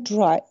understand,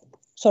 right?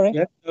 Sorry?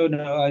 Yeah,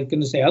 no, I was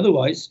going to say,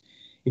 otherwise,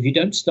 if you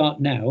don't start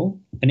now,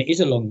 and it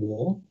is a long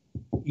war,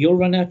 you'll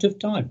run out of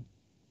time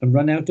and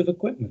run out of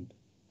equipment.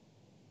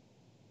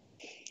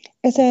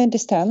 As I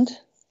understand,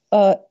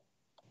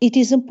 it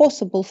is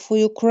impossible for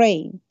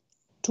Ukraine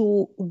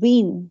to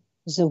win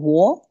the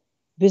war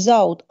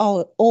without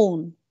our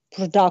own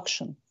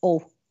production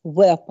of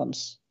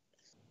weapons.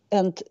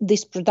 And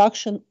this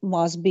production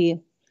must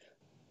be,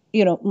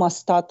 must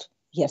start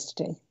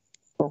yesterday,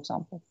 for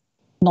example.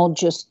 Not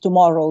just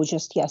tomorrow,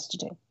 just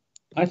yesterday.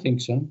 I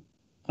think so.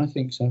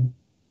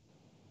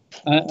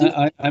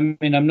 I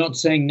mean, I'm not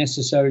saying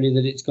necessarily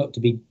that it's got to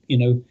be,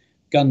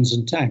 guns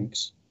and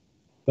tanks,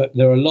 but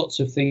there are lots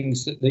of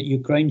things that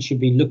Ukraine should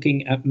be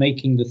looking at,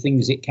 making the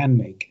things it can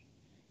make.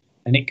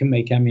 And it can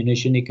make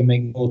ammunition, it can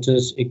make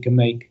mortars, it can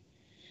make,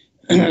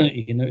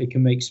 it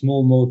can make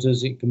small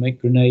mortars, it can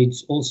make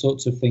grenades, all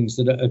sorts of things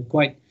that are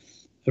quite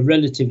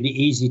relatively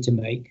easy to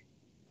make,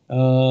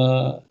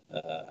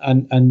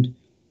 and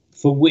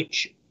for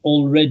which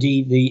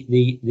already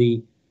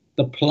the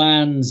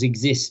plans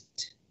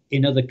exist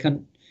in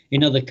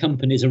other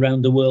companies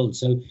around the world.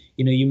 So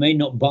you may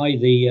not buy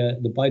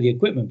the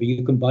equipment, but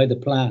you can buy the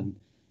plan.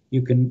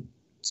 You can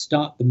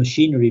start the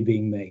machinery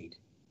being made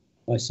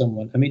by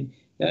someone. I mean,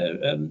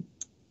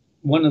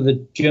 one of the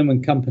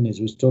German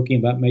companies was talking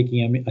about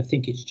making, I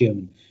think it's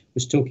German,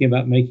 was talking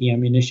about making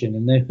ammunition,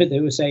 and they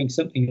were saying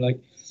something like,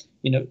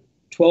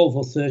 12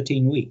 or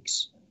 13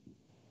 weeks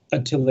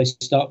until they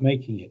start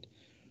making it.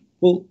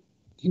 Well,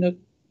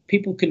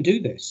 people can do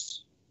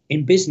this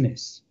in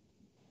business.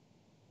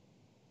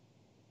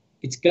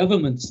 It's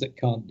governments that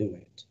can't do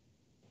it,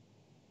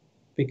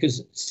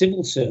 because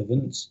civil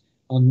servants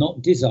are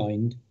not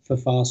designed for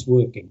fast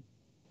working.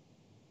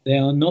 They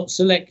are not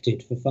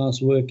selected for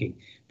fast working.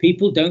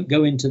 People don't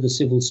go into the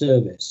civil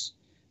service.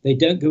 They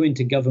don't go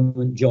into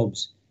government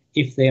jobs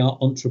if they are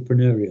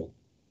entrepreneurial,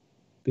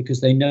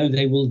 because they know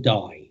they will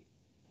die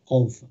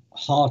of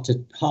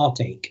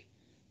heartache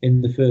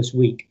in the first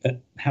week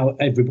at how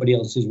everybody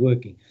else is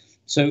working.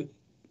 So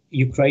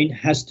Ukraine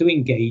has to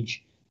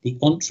engage the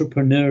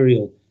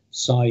entrepreneurial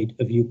side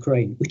of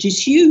Ukraine, which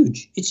is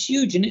huge. It's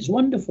huge and it's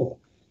wonderful.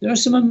 There are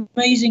some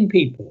amazing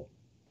people,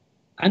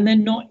 and they're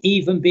not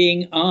even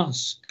being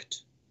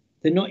asked.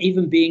 They're not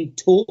even being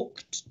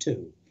talked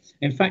to.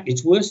 In fact,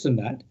 it's worse than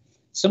that.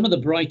 Some of the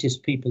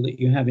brightest people that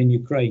you have in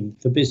Ukraine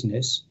for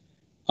business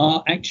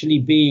are actually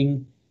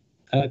being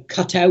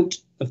cut out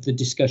of the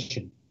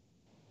discussion.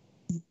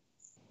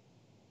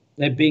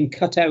 They're being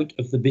cut out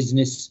of the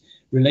business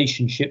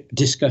relationship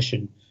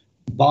discussion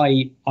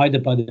either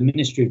by the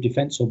Ministry of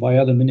Defence or by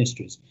other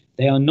ministries.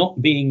 They are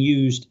not being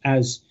used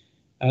as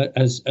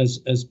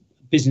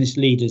business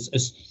leaders,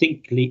 as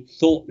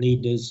thought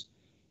leaders,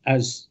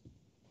 as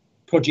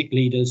project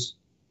leaders.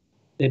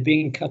 They're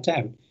being cut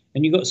out.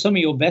 And you've got some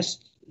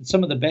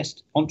of the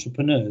best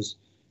entrepreneurs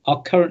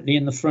are currently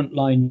in the front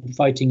line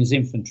fighting as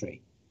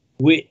infantry,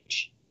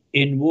 which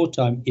in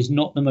wartime is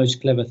not the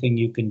most clever thing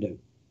you can do.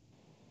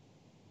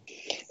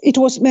 It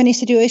was many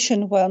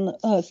situations when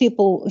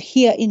people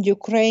here in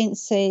Ukraine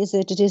say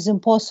that it is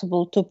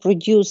impossible to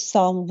produce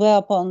some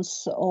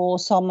weapons or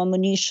some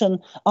ammunition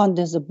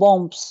under the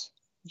bombs,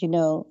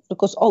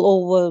 because all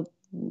over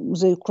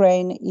the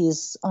Ukraine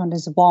is under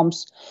the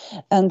bombs.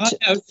 And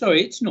no,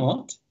 sorry, it's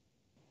not.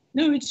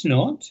 No, it's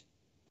not.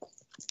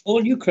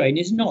 All Ukraine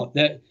is not.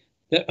 There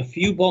are a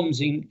few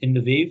bombs in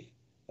Lviv,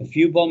 a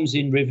few bombs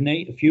in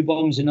Rivne, a few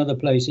bombs in other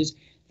places.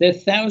 There are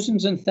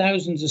thousands and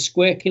thousands of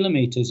square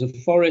kilometers of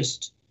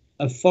forest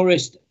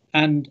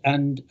and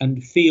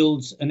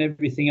fields and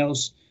everything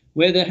else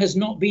where there has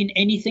not been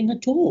anything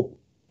at all.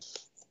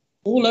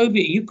 All over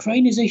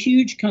Ukraine is a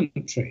huge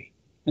country.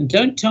 And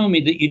don't tell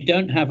me that you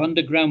don't have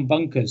underground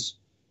bunkers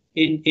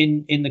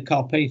in the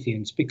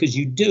Carpathians, because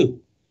you do.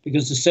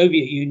 Because the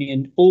Soviet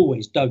Union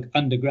always dug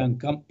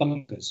underground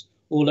bunkers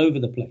all over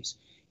the place.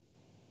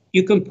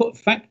 You can put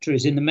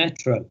factories in the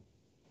metro.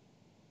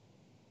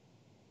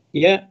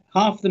 Yeah,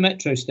 half the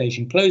metro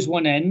station, close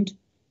one end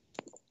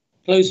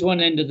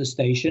of the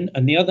station,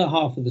 and the other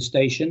half of the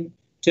station,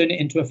 turn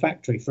it into a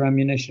factory for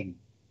ammunition.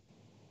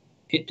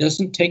 It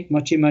doesn't take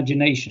much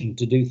imagination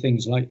to do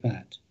things like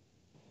that.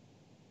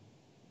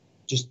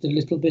 Just a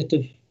little bit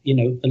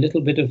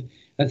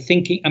of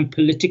thinking and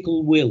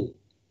political will.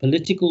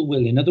 Political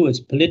will, in other words,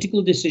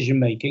 political decision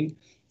making,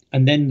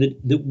 and then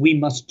that we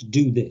must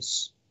do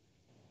this.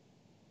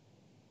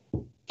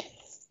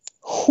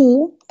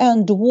 Who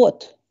and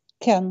what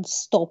can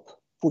stop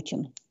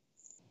Putin?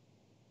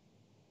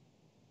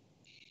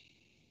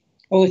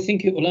 Oh, I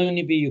think it will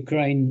only be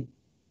Ukraine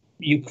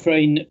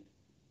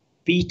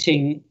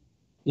beating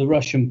the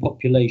Russian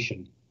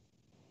population,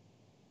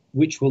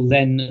 which will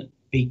then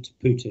beat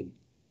Putin.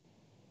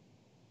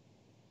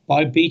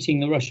 By beating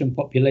the Russian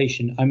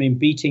population, I mean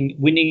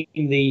winning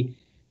the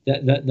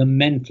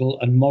mental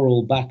and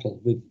moral battle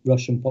with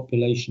Russian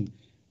population,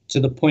 to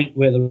the point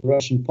where the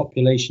Russian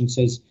population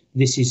says,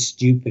 this is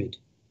stupid.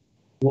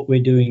 What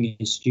we're doing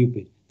is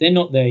stupid. They're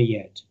not there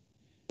yet,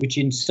 which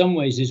in some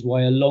ways is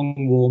why a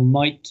long war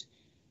might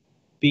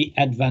be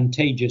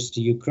advantageous to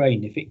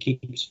Ukraine if it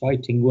keeps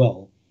fighting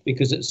well,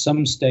 because at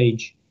some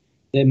stage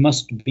there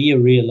must be a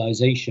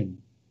realization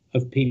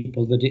of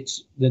people that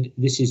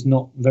this is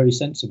not very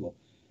sensible.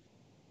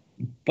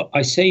 But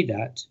I say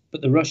that,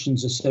 but the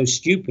Russians are so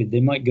stupid,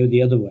 they might go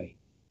the other way.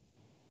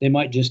 They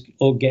might just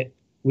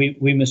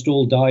we must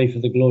all die for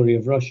the glory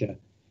of Russia.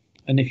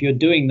 And if you're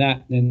doing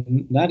that,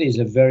 then that is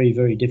a very,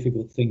 very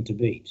difficult thing to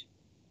beat.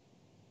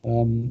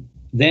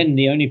 Then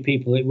the only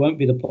people, it won't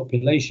be the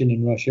population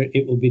in Russia,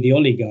 it will be the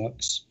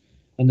oligarchs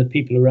and the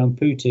people around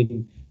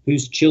Putin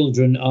whose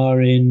children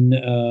are in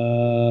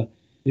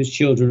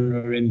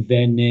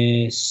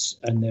Venice,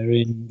 and they're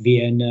in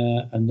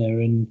Vienna, and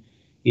they're in,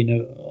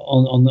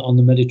 on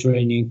the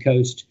Mediterranean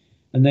coast.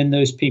 And then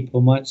those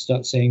people might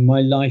start saying, my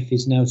life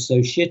is now so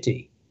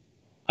shitty.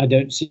 I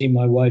don't see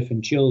my wife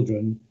and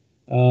children.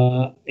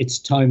 It's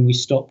time we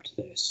stopped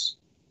this.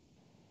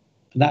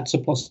 That's a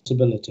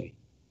possibility.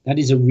 That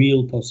is a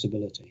real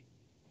possibility.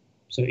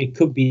 So it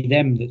could be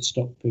them that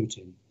stop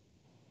Putin.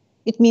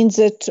 It means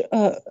that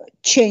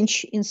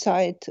change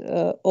inside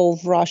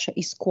of Russia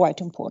is quite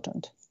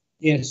important.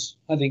 Yes,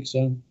 I think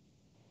so.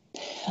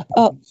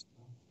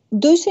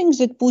 Do you think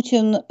that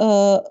Putin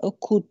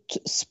could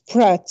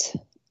spread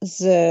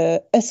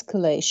the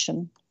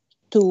escalation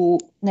to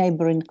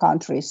neighboring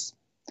countries?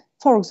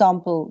 For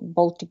example,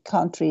 Baltic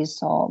countries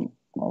or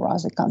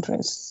other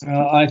countries?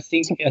 I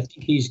think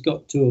he's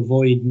got to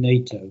avoid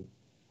NATO,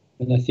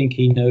 and I think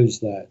he knows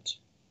that.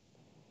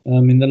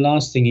 The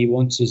last thing he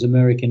wants is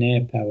American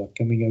air power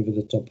coming over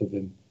the top of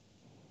him.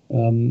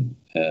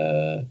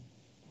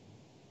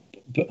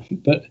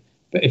 But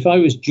if I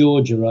was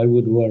Georgia, I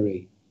would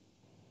worry.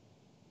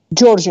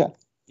 Georgia?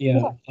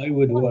 Yeah, I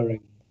would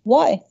worry.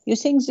 Why? You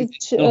think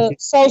that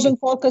Southern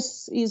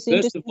Caucasus is...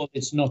 First of all,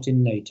 it's not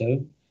in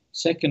NATO.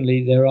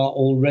 Secondly, there are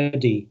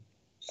already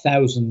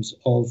thousands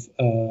of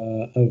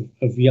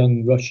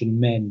young Russian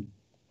men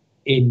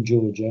in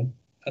Georgia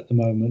at the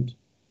moment.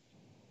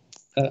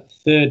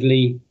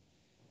 Thirdly,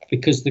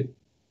 because the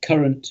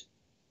current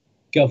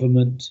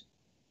government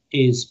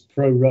is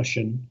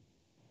pro-Russian,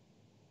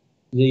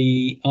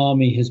 the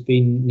army has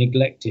been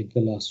neglected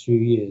the last few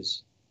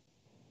years.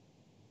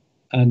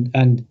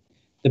 And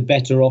the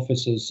better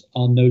officers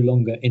are no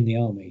longer in the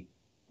army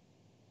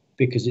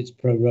because it's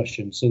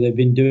pro-Russian. So they've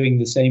been doing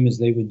the same as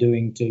they were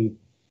doing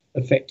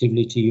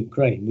effectively to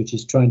Ukraine, which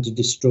is trying to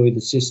destroy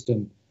the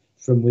system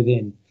from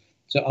within.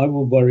 So I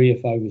would worry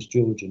if I was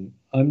Georgian.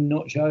 I'm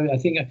not sure. I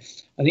think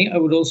I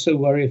would also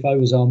worry if I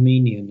was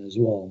Armenian as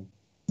well,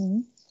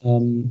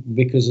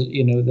 because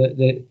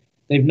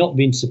they've not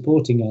been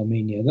supporting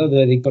Armenia, though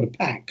they've got a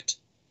pact.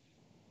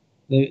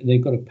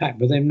 They've got a pact,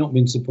 but they've not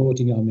been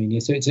supporting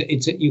Armenia. So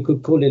you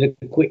could call it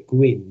a quick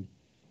win.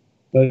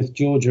 Both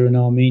Georgia and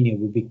Armenia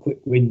would be quick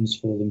wins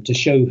for them to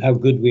show how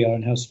good we are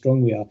and how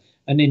strong we are.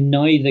 And in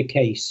neither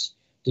case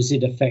does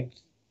it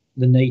affect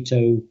the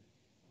NATO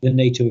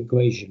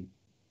equation.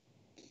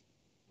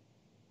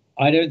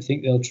 I don't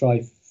think they'll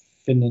try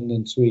Finland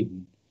and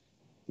Sweden,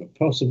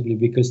 possibly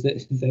because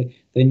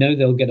they know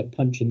they'll get a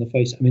punch in the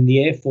face. I mean,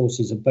 the air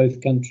forces of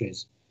both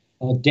countries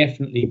are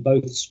definitely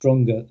both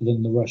stronger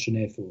than the Russian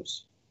Air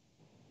Force.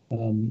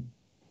 You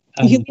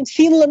mean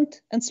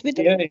Finland and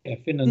Sweden? Yeah,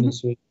 Finland and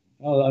Sweden.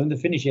 Oh, I mean, the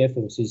Finnish Air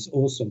Force is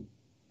awesome,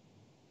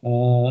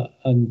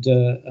 and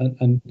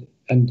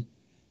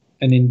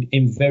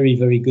in very,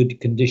 very good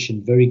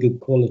condition, very good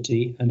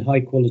quality, and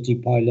high quality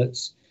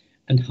pilots,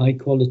 and high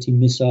quality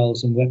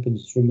missiles and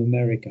weapons from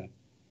America.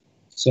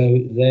 So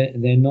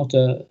they're not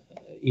a,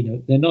 you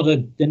know, they're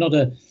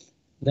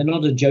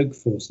not a joke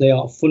force. They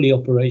are fully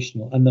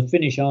operational, and the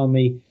Finnish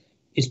army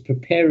is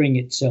preparing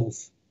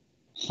itself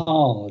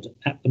hard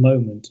at the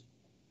moment,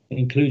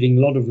 including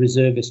a lot of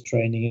reservist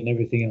training and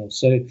everything else.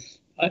 So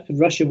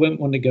Russia won't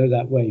want to go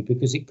that way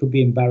because it could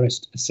be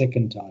embarrassed a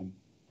second time.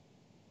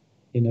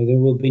 You know, there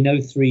will be no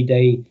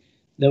 3-day,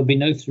 there'll be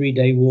no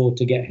 3-day war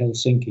to get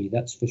Helsinki.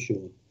 That's for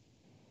sure.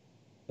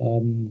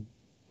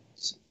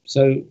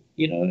 So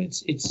you know,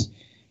 it's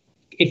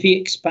if he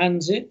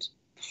expands it,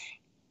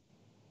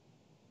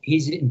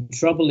 he's in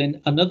trouble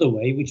in another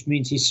way, which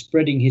means he's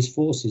spreading his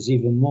forces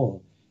even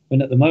more.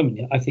 And at the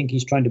moment, I think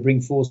he's trying to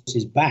bring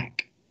forces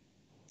back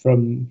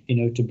from, you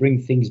know, to bring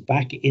things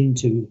back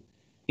into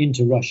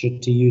Russia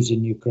to use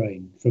in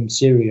Ukraine from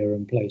Syria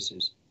and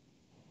places.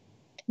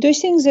 Do you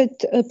think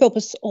that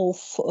purpose of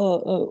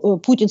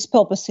Putin's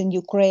purpose in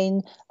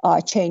Ukraine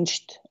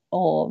changed,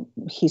 or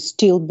he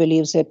still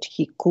believes that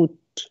he could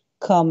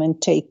come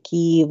and take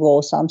Kyiv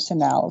or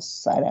something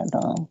else? I don't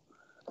know.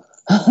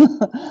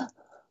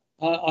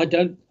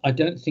 I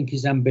don't think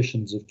his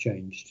ambitions have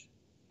changed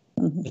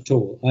at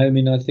all. I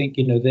mean, I think,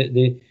 you know,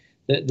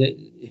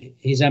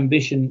 his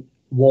ambition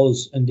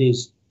was and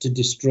is to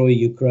destroy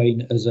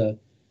Ukraine as a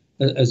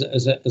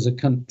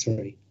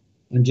country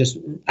and just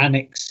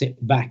annex it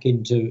back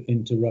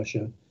into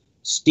Russia,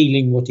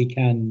 stealing what he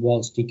can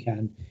whilst he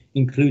can,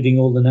 including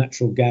all the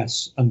natural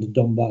gas under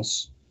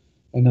Donbass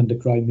and under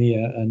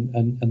Crimea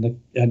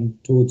and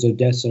towards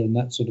Odessa and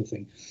that sort of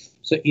thing.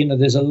 So, you know,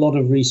 there's a lot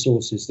of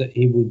resources that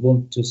he would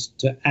want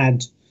to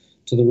add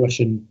to the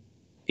Russian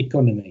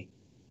economy.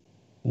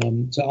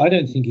 So I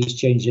don't think he's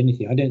changed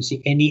anything. I don't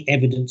see any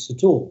evidence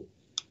at all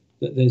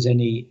that there's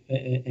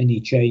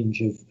any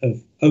change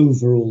of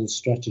overall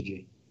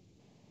strategy.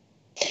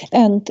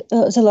 And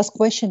the last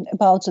question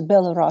about the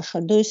Belarus.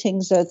 Do you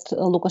think that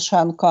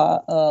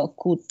Lukashenko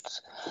could,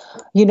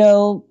 you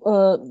know,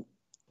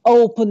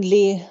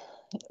 openly,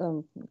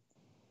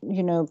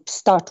 you know,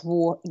 start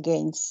war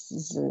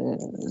against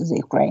the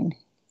Ukraine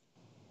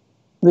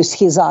with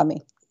his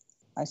army?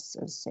 I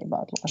say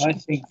about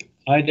Lukashenko.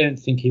 I don't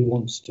think he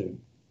wants to,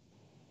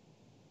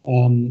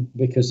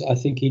 because I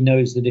think he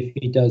knows that if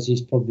he does,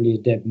 he's probably a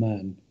dead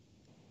man.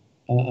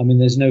 I mean,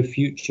 there's no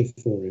future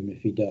for him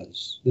if he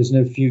does. There's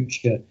no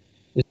future.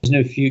 There's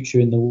no future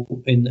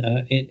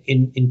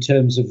in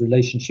terms of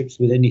relationships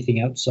with anything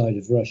outside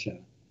of Russia.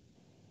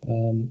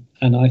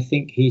 And I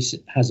think he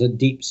has a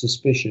deep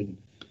suspicion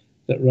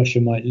that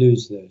Russia might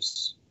lose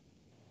this.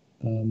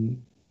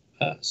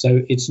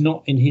 So it's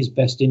not in his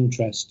best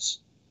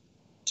interests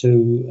to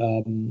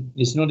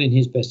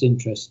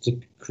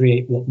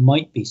create what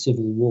might be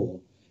civil war.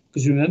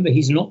 Because remember,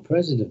 he's not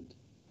president.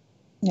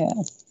 Yeah.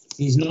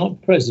 He's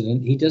not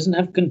president. He doesn't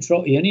have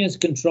control. He only has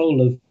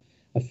control of,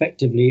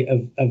 effectively,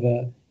 of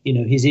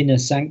his inner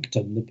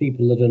sanctum, the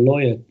people that are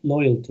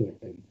loyal to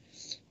him.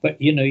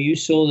 But you know, you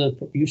saw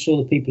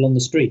the people on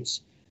the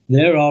streets.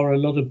 There are a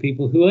lot of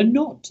people who are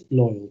not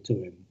loyal to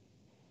him,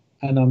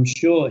 and I'm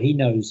sure he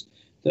knows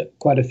that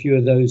quite a few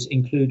of those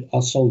include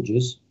our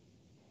soldiers,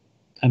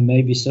 and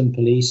maybe some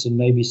police, and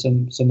maybe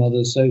some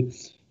others. So,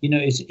 you know,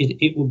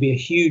 it will be a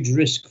huge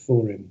risk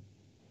for him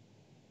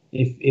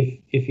if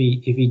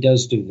he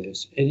does do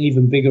this, an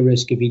even bigger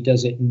risk if he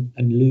does it and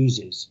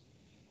loses,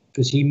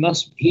 because he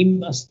must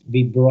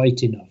be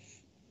bright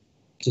enough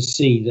to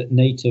see that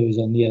NATO is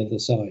on the other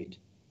side,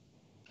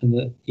 and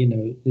that, you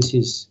know,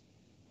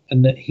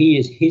 and that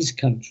his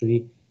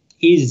country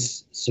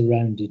is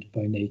surrounded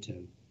by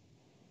NATO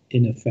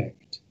in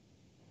effect,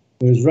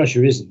 whereas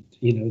Russia isn't.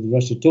 You know,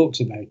 Russia talks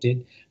about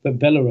it, but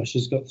Belarus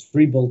has got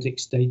 3 Baltic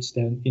states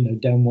down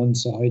one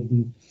side,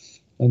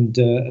 and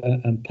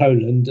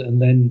Poland,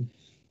 and then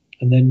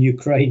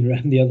Ukraine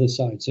around the other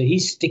side. So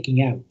he's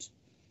sticking out.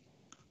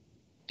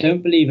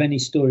 Don't believe any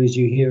stories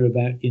you hear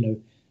about, you know,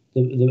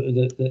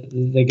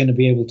 they're going to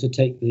be able to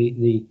take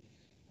the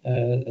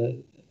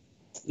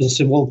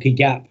Suwalki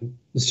Gap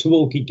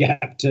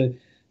to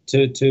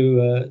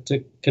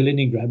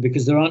Kaliningrad,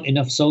 because there aren't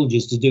enough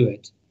soldiers to do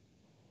it.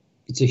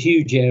 It's a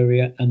huge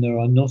area, and there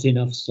are not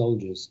enough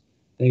soldiers.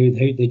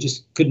 They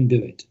just couldn't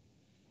do it.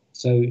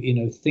 So, you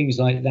know, things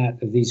like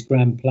that, of these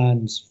grand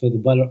plans for the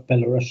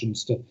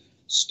Belarusians to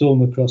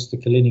storm across to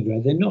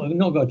Kaliningrad, they've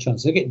not got a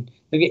chance. They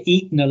get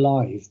eaten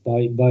alive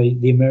by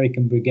the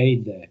American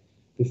brigade there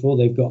before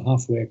they've got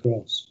halfway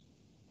across.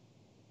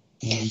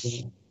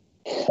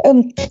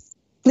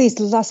 Please,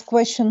 the last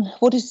question.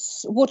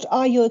 What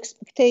are your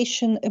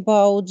expectations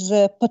about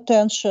the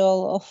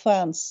potential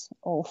offense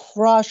of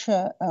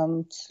Russia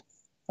and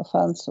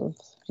offense of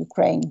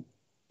Ukraine?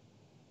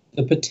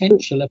 The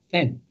potential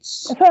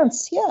offense.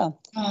 Offense, yeah.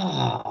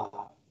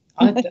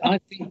 I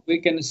think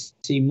we're going to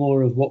see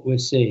more of what we're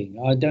seeing.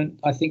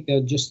 I think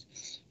they'll just,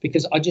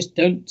 because I just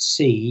don't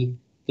see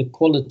the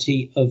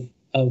quality of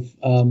of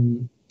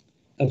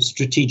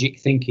strategic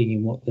thinking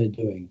in what they're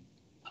doing.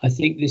 I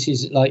think this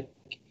is like,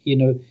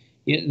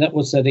 that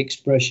was that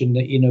expression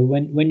that,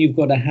 when you've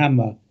got a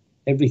hammer,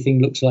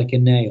 everything looks like a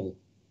nail.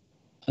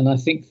 And I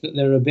think that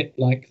they're a bit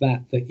like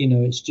that,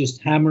 it's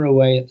just hammer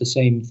away at the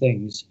same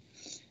things.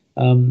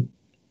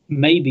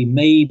 Maybe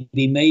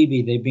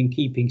they've been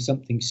keeping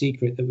something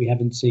secret that we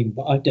haven't seen,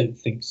 but I don't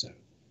think so.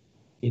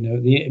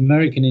 The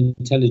American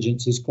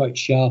intelligence is quite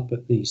sharp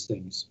at these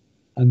things,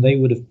 and they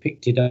would have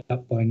picked it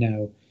up by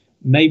now.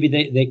 Maybe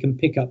they can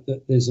pick up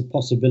that there's a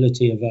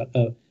possibility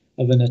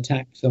of an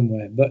attack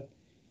somewhere, but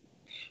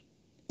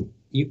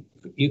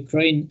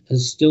Ukraine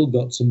has still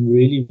got some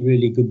really,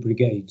 really good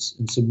brigades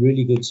and some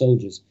really good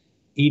soldiers,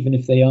 even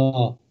if they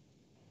are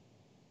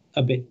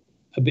a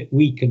bit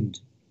weakened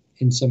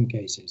in some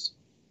cases.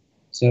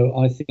 So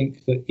I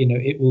think that,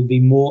 it will be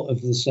more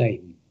of the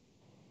same.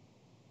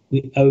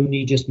 We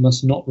only just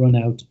must not run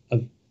out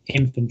of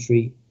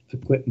infantry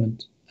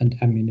equipment and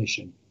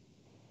ammunition,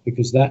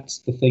 because that's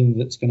the thing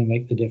that's going to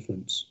make the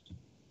difference.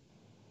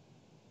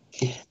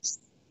 It's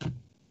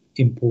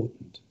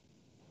important.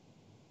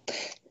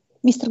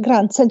 Mr.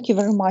 Grant, thank you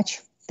very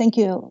much. Thank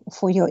you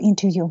for your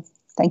interview.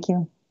 Thank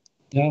you.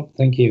 No,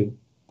 thank you.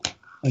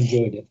 I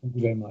enjoyed it. Thank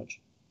you very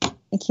much.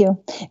 Thank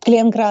you.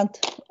 Glen Grant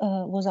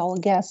was our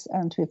guest,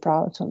 and we're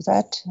proud of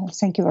that.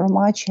 Thank you very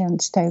much,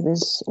 and stay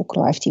with Ukr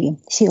Live TV.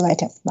 See you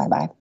later.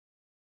 Bye-bye.